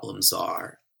problems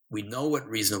are. We know what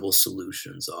reasonable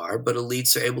solutions are, but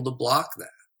elites are able to block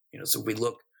that. So we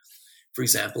look, for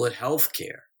example, at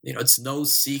healthcare. It's no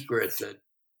secret that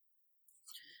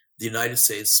the United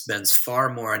States spends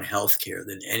far more on healthcare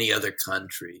than any other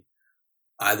country,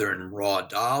 either in raw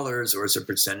dollars or as a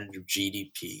percentage of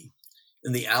GDP.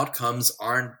 And the outcomes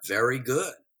aren't very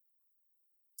good.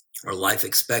 Our life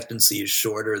expectancy is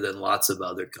shorter than lots of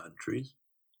other countries,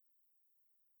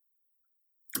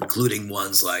 including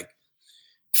ones like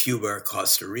Cuba or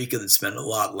Costa Rica that spend a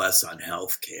lot less on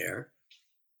healthcare.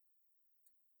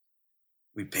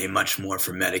 We pay much more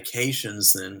for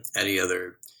medications than any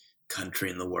other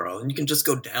country in the world. And you can just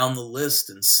go down the list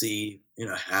and see,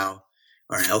 how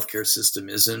our healthcare system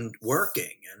isn't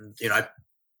working. And,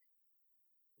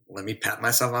 let me pat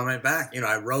myself on my back.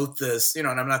 I wrote this, and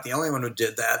I'm not the only one who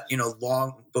did that,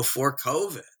 long before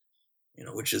COVID,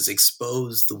 which has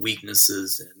exposed the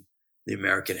weaknesses in the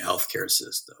American healthcare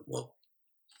system. Well,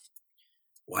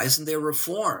 why isn't there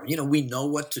reform? We know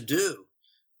what to do.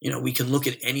 We can look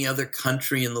at any other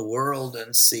country in the world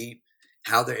and see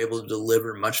how they're able to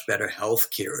deliver much better health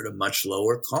care at a much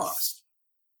lower cost.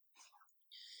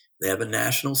 They have a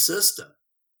national system.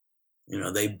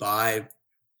 They buy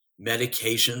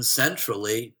medications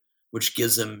centrally, which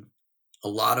gives them a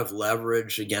lot of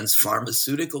leverage against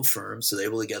pharmaceutical firms, so they're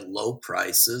able to get low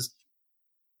prices.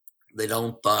 They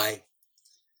don't buy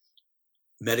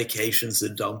medications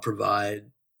that don't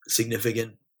provide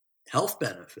significant health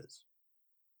benefits.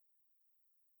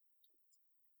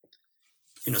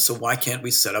 So why can't we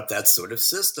set up that sort of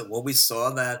system? Well, we saw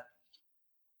that,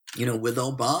 with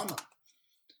Obama.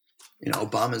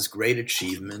 Obama's great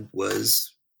achievement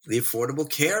was the Affordable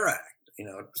Care Act.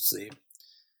 It's the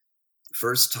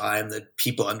first time that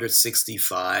people under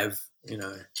 65,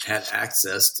 had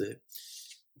access to,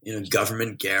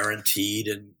 government guaranteed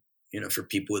and, for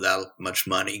people without much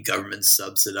money, government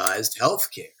subsidized health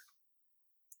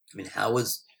care. How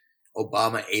was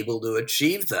Obama able to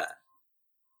achieve that?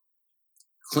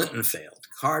 Clinton failed.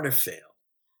 Carter failed.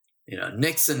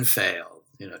 Nixon failed,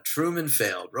 Truman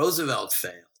failed, Roosevelt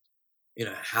failed.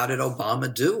 How did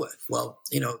Obama do it? Well,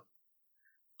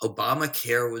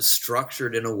 Obamacare was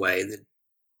structured in a way that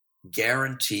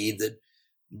guaranteed that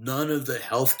none of the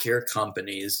healthcare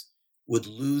companies would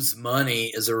lose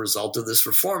money as a result of this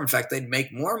reform. In fact, they'd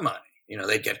make more money.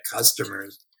 They'd get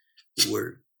customers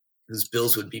whose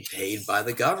bills would be paid by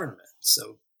the government.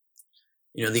 So,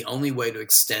 the only way to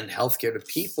extend healthcare to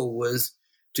people was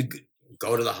to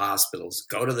go to the hospitals,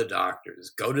 go to the doctors,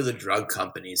 go to the drug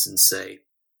companies and say,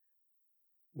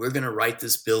 we're going to write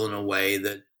this bill in a way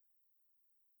that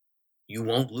you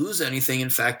won't lose anything. In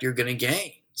fact, you're going to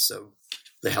gain. So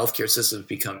the healthcare system has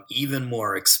become even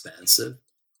more expensive.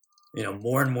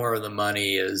 More and more of the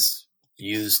money is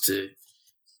used to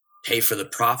pay for the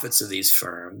profits of these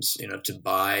firms, to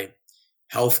buy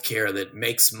healthcare that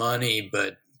makes money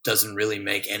but doesn't really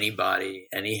make anybody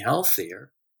any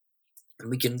healthier. And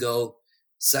we can go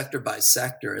sector by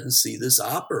sector and see this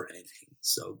operating.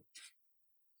 So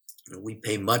we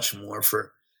pay much more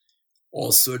for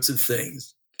all sorts of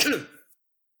things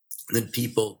than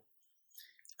people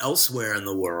elsewhere in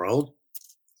the world.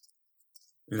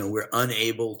 We're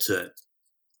unable to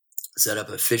set up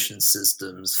efficient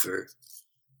systems for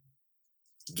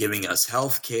giving us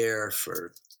health care,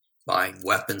 for buying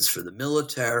weapons for the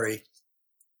military,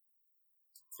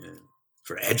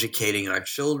 for educating our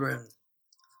children.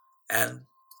 And,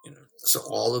 so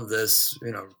all of this,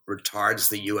 retards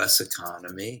the U.S.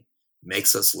 economy,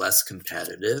 makes us less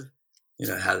competitive,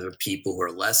 have people who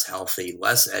are less healthy,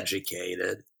 less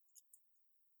educated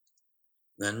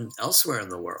than elsewhere in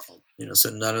the world. So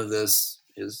none of this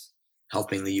is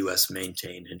helping the U.S.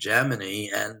 maintain hegemony.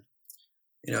 And,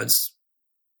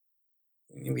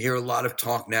 we hear a lot of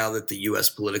talk now that the U.S.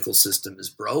 political system is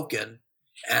broken,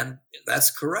 and that's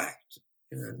correct.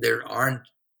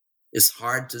 It's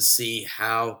hard to see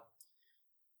how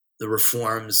the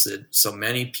reforms that so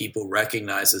many people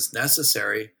recognize as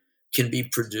necessary can be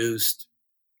produced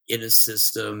in a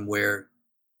system where,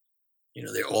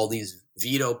 there are all these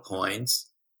veto points,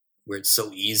 where it's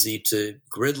so easy to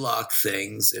gridlock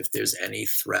things if there's any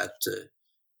threat to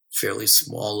fairly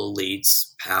small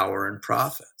elites' power and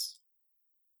profits.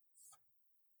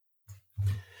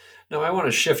 Now, I want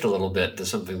to shift a little bit to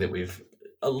something that we've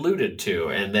alluded to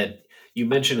and that you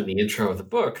mentioned in the intro of the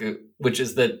book, which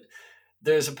is that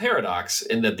there's a paradox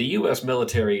in that the U.S.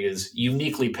 military is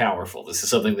uniquely powerful. This is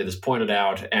something that is pointed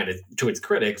out, and to its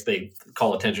critics, they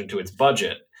call attention to its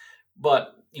budget.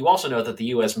 But you also know that the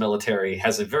U.S. military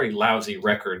has a very lousy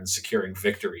record in securing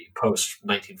victory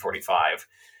post-1945.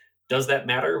 Does that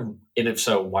matter? And if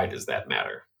so, why does that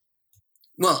matter?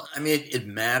 Well, it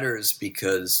matters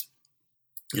because,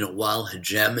 while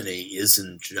hegemony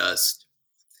isn't just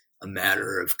a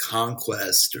matter of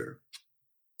conquest or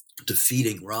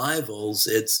defeating rivals,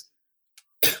 it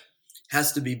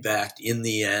has to be backed in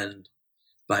the end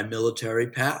by military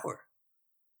power.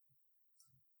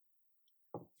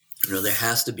 There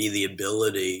has to be the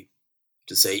ability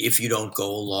to say, if you don't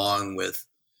go along with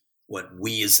what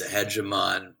we as the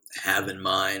hegemon have in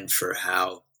mind for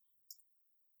how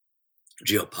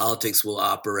geopolitics will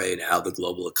operate, how the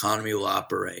global economy will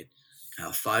operate,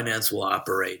 how finance will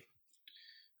operate,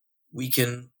 we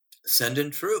can send in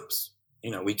troops.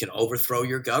 We can overthrow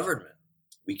your government.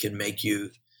 We can make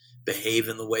you behave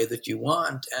in the way that you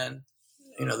want. And,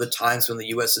 the times when the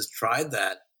U.S. has tried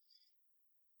that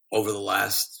over the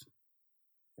last,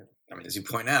 as you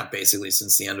point out, basically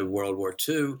since the end of World War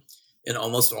II, in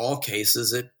almost all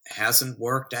cases, it hasn't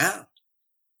worked out.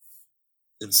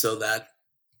 And so that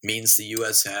means the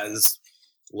U.S. has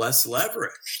less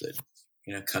leverage, that,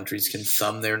 countries can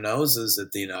thumb their noses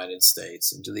at the United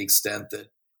States. And to the extent that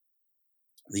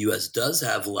the U.S. does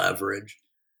have leverage,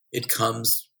 it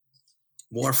comes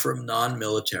more from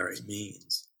non-military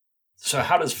means. So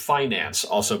how does finance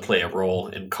also play a role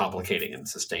in complicating and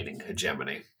sustaining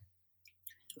hegemony?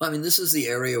 Well, this is the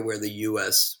area where the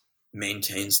U.S.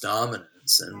 maintains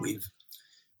dominance, and we've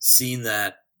seen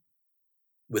that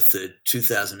with the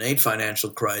 2008 financial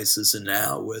crisis and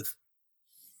now with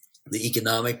the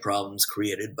economic problems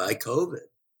created by COVID.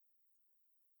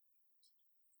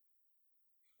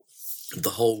 The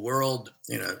whole world,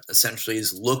 essentially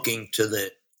is looking to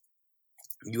the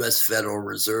U.S. Federal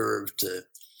Reserve to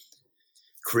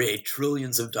create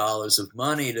trillions of dollars of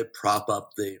money to prop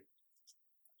up the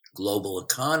global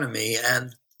economy,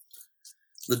 and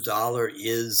the dollar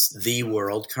is the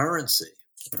world currency.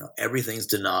 Everything's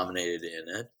denominated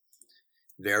in it.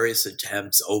 Various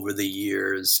attempts over the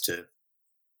years to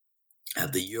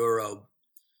have the euro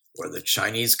or the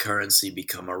Chinese currency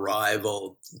become a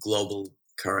rival global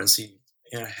currency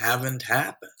haven't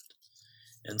happened.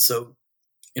 And so,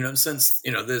 in a sense,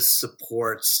 this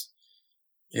supports,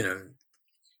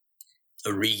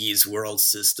 Arrighi's world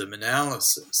system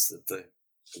analysis, that the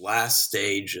last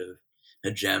stage of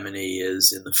hegemony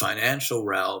is in the financial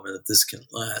realm, and that this can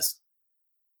last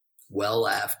well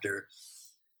after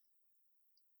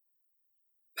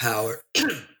power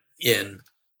in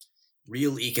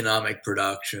real economic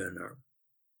production or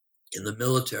in the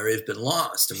military have been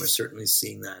lost. And we're certainly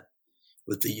seeing that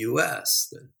with the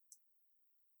U.S.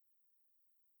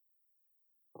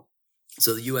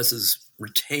 So the U.S. is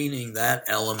retaining that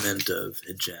element of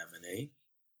hegemony.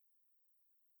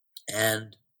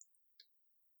 And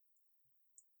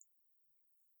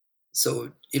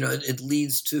so, it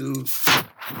leads to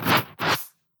a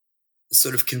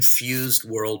sort of confused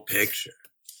world picture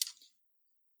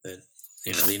that,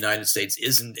 the United States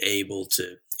isn't able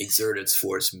to exert its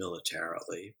force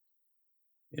militarily,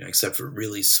 except for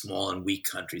really small and weak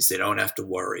countries. They don't have to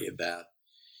worry about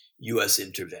U.S.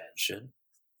 intervention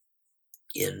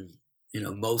in,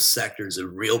 most sectors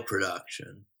of real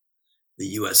production. The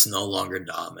U.S. no longer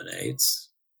dominates.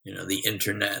 The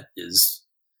internet is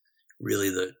really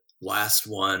the last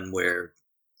one where,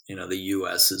 the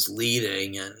U.S. is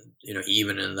leading. And,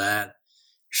 even in that,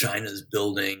 China's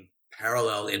building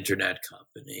parallel internet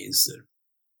companies that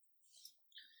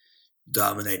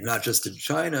dominate not just in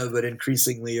China, but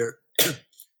increasingly are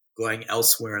going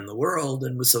elsewhere in the world,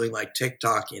 and with something like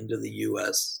TikTok into the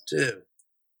U.S. too.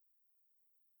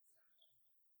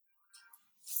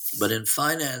 But in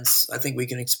finance, I think we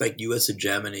can expect U.S.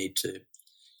 hegemony to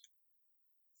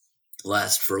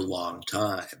last for a long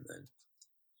time.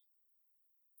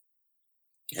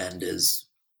 And as,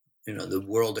 the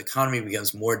world economy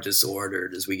becomes more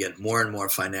disordered, as we get more and more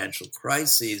financial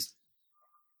crises,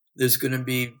 there's going to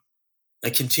be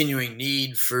a continuing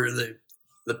need for the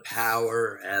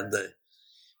power and the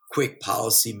quick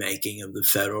policy making of the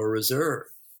Federal Reserve.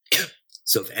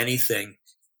 So if anything,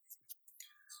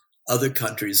 other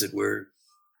countries that were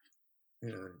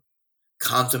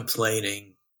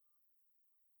contemplating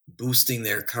boosting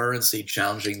their currency,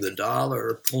 challenging the dollar,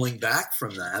 are pulling back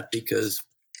from that because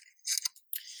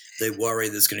they worry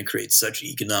that's going to create such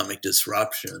economic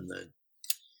disruption that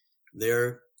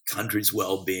their country's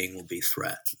well-being will be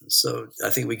threatened. So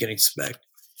I think we can expect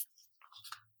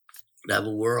to have a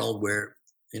world where,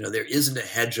 there isn't a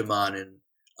hegemon in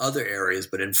other areas,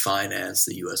 but in finance,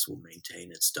 the U.S. will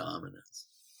maintain its dominance.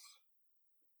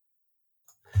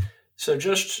 So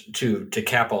just to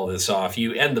cap all this off,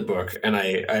 you end the book, and I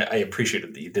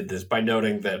appreciated that you did this, by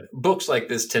noting that books like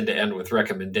this tend to end with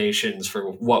recommendations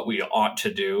for what we ought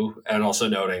to do, and also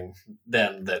noting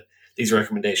then that these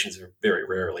recommendations are very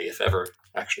rarely, if ever,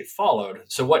 actually followed.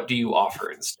 So what do you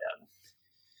offer instead?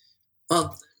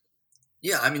 Well,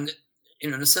 yeah,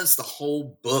 in a sense, the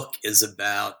whole book is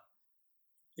about,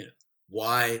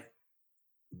 why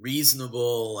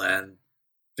reasonable and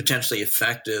potentially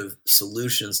effective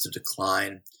solutions to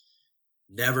decline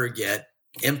never get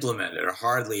implemented, or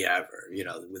hardly ever,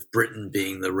 with Britain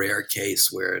being the rare case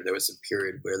where there was a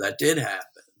period where that did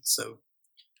happen. So,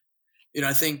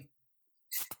 I think,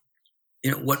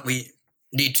 what we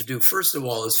need to do, first of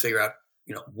all, is figure out,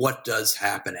 what does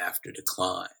happen after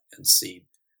decline, and see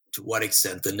to what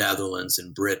extent the Netherlands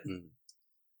and Britain,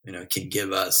 can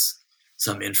give us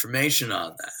some information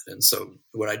on that. And so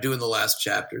what I do in the last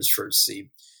chapter is first see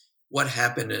what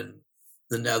happened in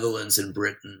the Netherlands and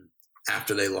Britain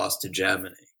after they lost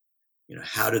hegemony.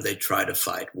 How did they try to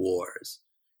fight wars?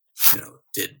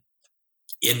 Did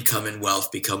income and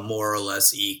wealth become more or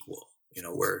less equal?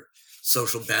 Were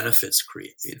social benefits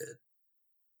created?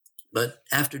 But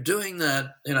after doing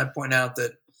that, I point out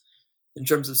that in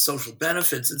terms of social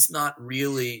benefits, it's not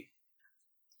really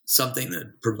something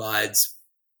that provides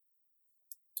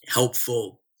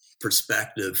helpful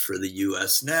perspective for the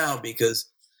U.S. now, because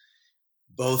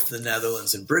both the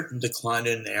Netherlands and Britain declined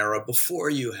in an era before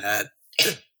you had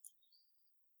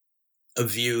a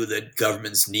view that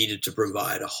governments needed to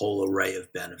provide a whole array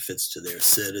of benefits to their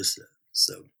citizens.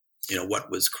 So,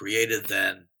 what was created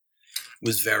then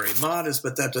was very modest,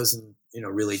 but that doesn't,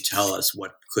 really tell us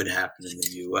what could happen in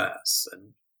the U.S.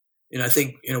 And I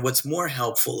think, what's more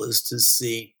helpful is to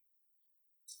see,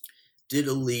 did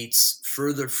elites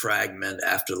further fragment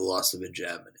after the loss of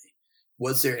hegemony?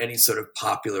 Was there any sort of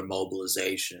popular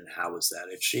mobilization, and how was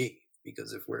that achieved?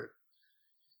 Because if we're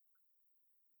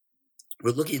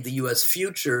looking at the U.S.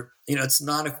 future, it's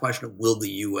not a question of will the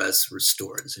U.S.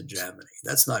 restore its hegemony.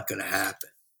 That's not going to happen.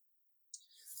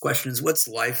 The question is, what's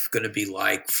life going to be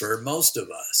like for most of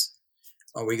us?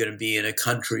 Are we going to be in a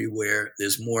country where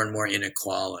there's more and more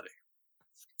inequality?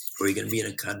 Are we going to be in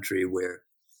a country where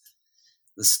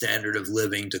the standard of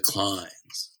living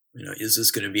declines. Is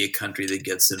this going to be a country that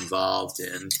gets involved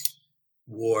in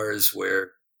wars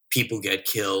where people get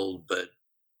killed, but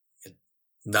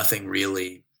nothing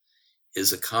really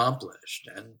is accomplished?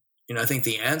 And, I think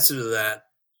the answer to that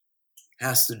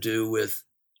has to do with,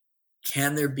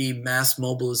 can there be mass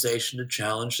mobilization to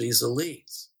challenge these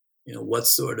elites? What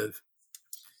sort of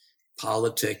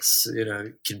politics,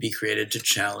 can be created to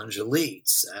challenge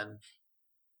elites? And,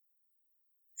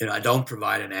 I don't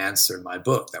provide an answer in my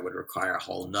book. That would require a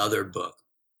whole nother book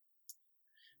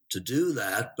to do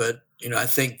that. But, I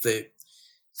think the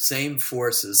same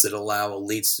forces that allow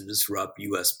elites to disrupt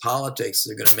U.S. politics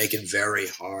are going to make it very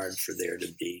hard for there to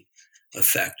be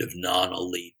effective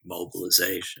non-elite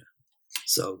mobilization.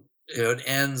 So, it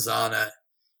ends on a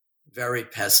very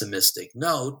pessimistic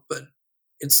note, but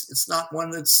it's not one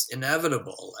that's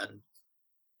inevitable. And,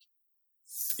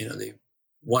 the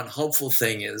one hopeful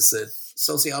thing is that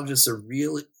sociologists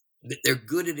they're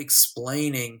good at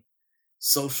explaining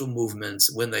social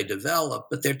movements when they develop,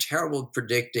 but they're terrible at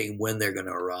predicting when they're going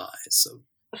to arise. So,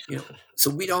 so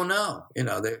we don't know.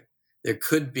 There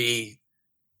could be,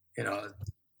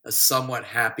 a somewhat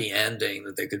happy ending,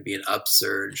 that there could be an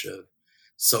upsurge of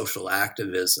social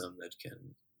activism that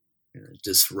can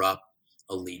disrupt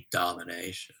elite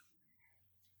domination.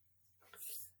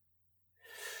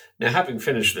 Now, having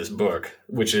finished this book,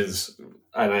 which is,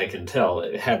 and I can tell,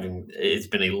 it's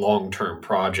been a long-term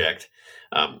project,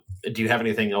 do you have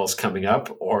anything else coming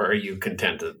up, or are you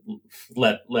content to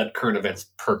let current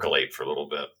events percolate for a little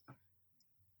bit?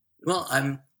 Well,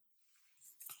 I'm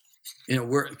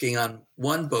working on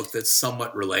one book that's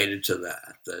somewhat related to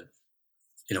that,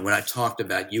 when I talked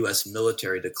about U.S.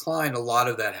 military decline, a lot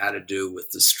of that had to do with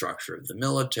the structure of the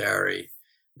military,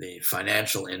 the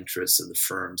financial interests of the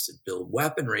firms that build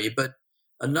weaponry. But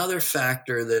another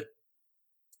factor that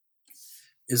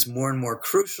is more and more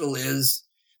crucial is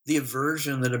the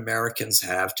aversion that Americans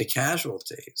have to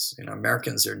casualties.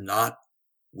 Americans are not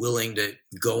willing to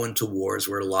go into wars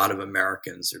where a lot of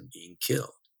Americans are being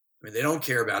killed. They don't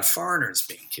care about foreigners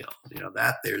being killed.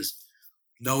 That there's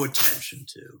no attention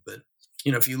to. But,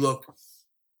 if you look,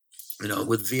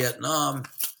 with Vietnam,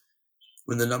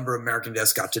 when the number of American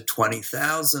deaths got to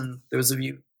 20,000, there was a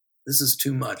view, this is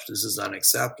too much, this is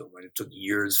unacceptable. It took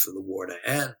years for the war to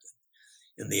end.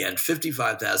 In the end,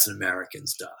 55,000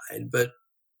 Americans died. But,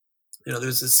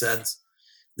 there's a sense,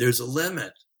 there's a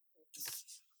limit.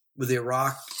 With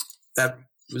Iraq, that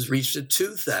was reached at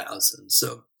 2,000.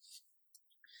 So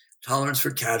tolerance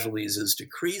for casualties is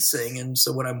decreasing. And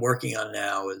so what I'm working on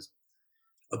now is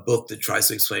a book that tries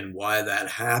to explain why that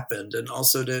happened, and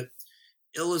also to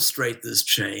illustrate this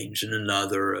change in a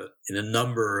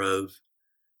number of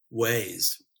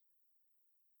ways.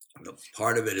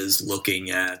 Part of it is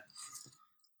looking at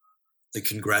the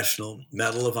Congressional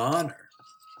Medal of Honor.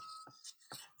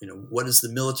 What is the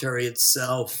military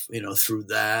itself, through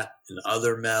that and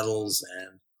other medals,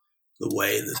 and the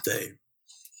way that they,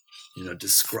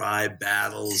 describe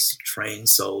battles, train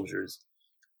soldiers.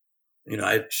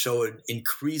 I show an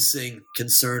increasing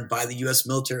concern by the U.S.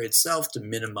 military itself to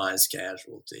minimize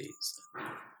casualties.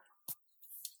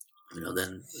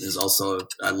 Then there's also,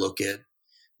 I look at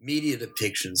media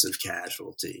depictions of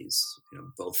casualties,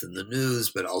 both in the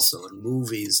news, but also in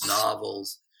movies,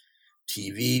 novels,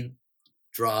 TV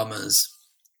dramas.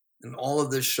 And all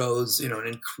of this shows, an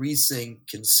increasing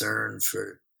concern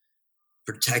for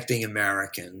protecting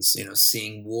Americans,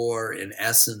 seeing war in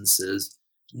essence is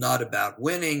not about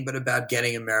winning, but about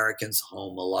getting Americans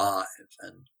home alive.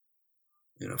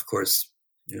 And, of course,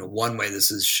 one way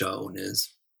this is shown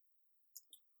is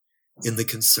in the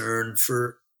concern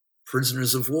for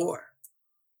prisoners of war.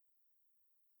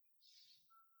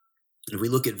 If we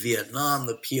look at Vietnam,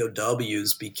 the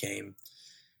POWs became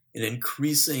an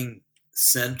increasing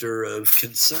center of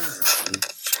concern.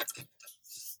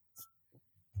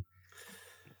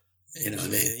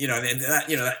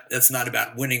 That's not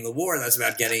about winning the war. That's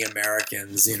about getting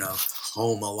Americans,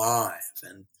 home alive.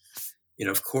 And,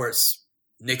 of course,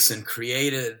 Nixon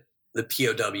created the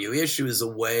POW issue as a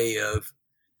way of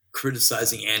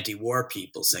criticizing anti-war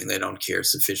people, saying they don't care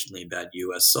sufficiently about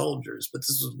U.S. soldiers. But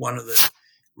this was one of the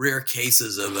rare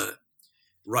cases of a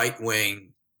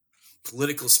right-wing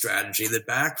political strategy that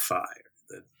backfired.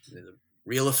 The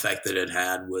real effect that it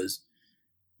had was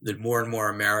that more and more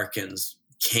Americans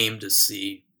came to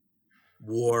see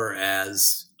war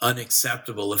as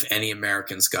unacceptable if any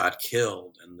Americans got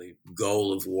killed, and the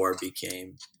goal of war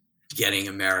became getting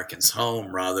Americans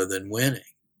home rather than winning.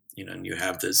 And you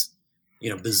have this,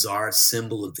 bizarre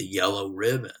symbol of the yellow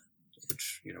ribbon,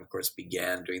 which, of course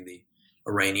began during the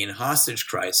Iranian hostage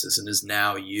crisis and is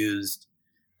now used,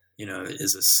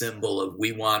 is a symbol of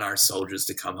we want our soldiers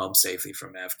to come home safely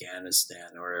from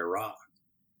Afghanistan or Iraq.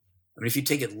 I mean, if you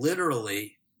take it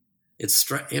literally,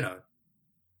 it's,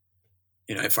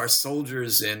 if our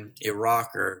soldiers in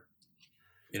Iraq are,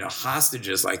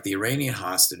 hostages like the Iranian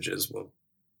hostages, well,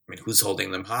 I mean, who's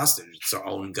holding them hostage? It's our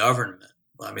own government.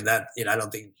 Well, I mean, that, I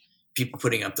don't think people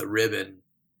putting up the ribbon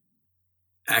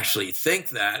actually think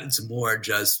that. It's more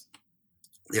just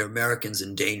they're Americans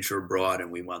in danger abroad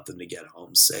and we want them to get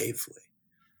home safely.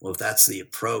 Well, if that's the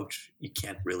approach, you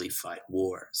can't really fight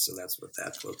war. So that's what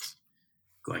that book's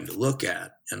going to look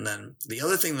at. And then the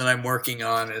other thing that I'm working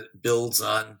on, it builds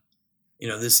on,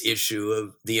 this issue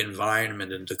of the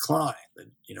environment in decline. That,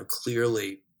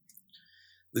 clearly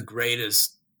the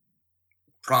greatest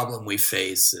problem we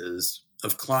face is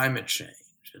of climate change.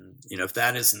 And, if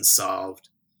that isn't solved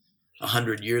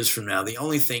 100 years from now, the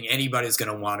only thing anybody's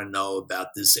going to want to know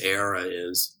about this era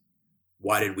is,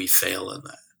 why did we fail in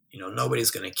that?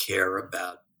 Nobody's going to care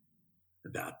about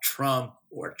Trump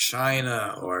or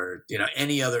China or,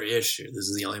 any other issue. This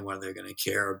is the only one they're going to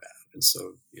care about. And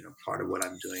so, part of what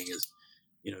I'm doing is,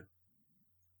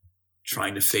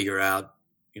 trying to figure out,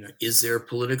 is there a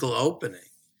political opening?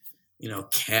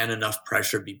 Can enough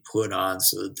pressure be put on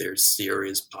so that there's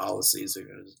serious policies that are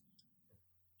going to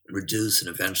reduce and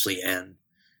eventually end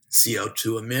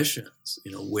CO2 emissions?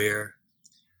 Where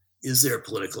is there a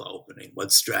political opening?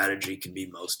 What strategy can be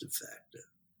most effective?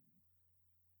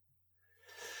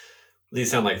 These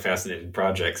sound like fascinating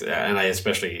projects, and I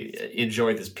especially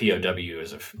enjoy this POW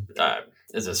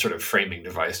as a sort of framing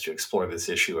device to explore this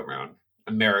issue around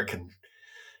American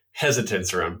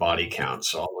hesitance around body count.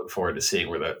 So I'll look forward to seeing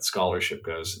where that scholarship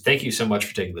goes. Thank you so much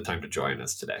for taking the time to join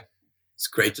us today. It's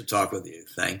great to talk with you.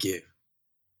 Thank you.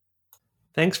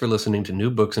 Thanks for listening to New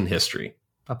Books in History,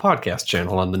 a podcast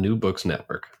channel on the New Books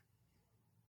Network.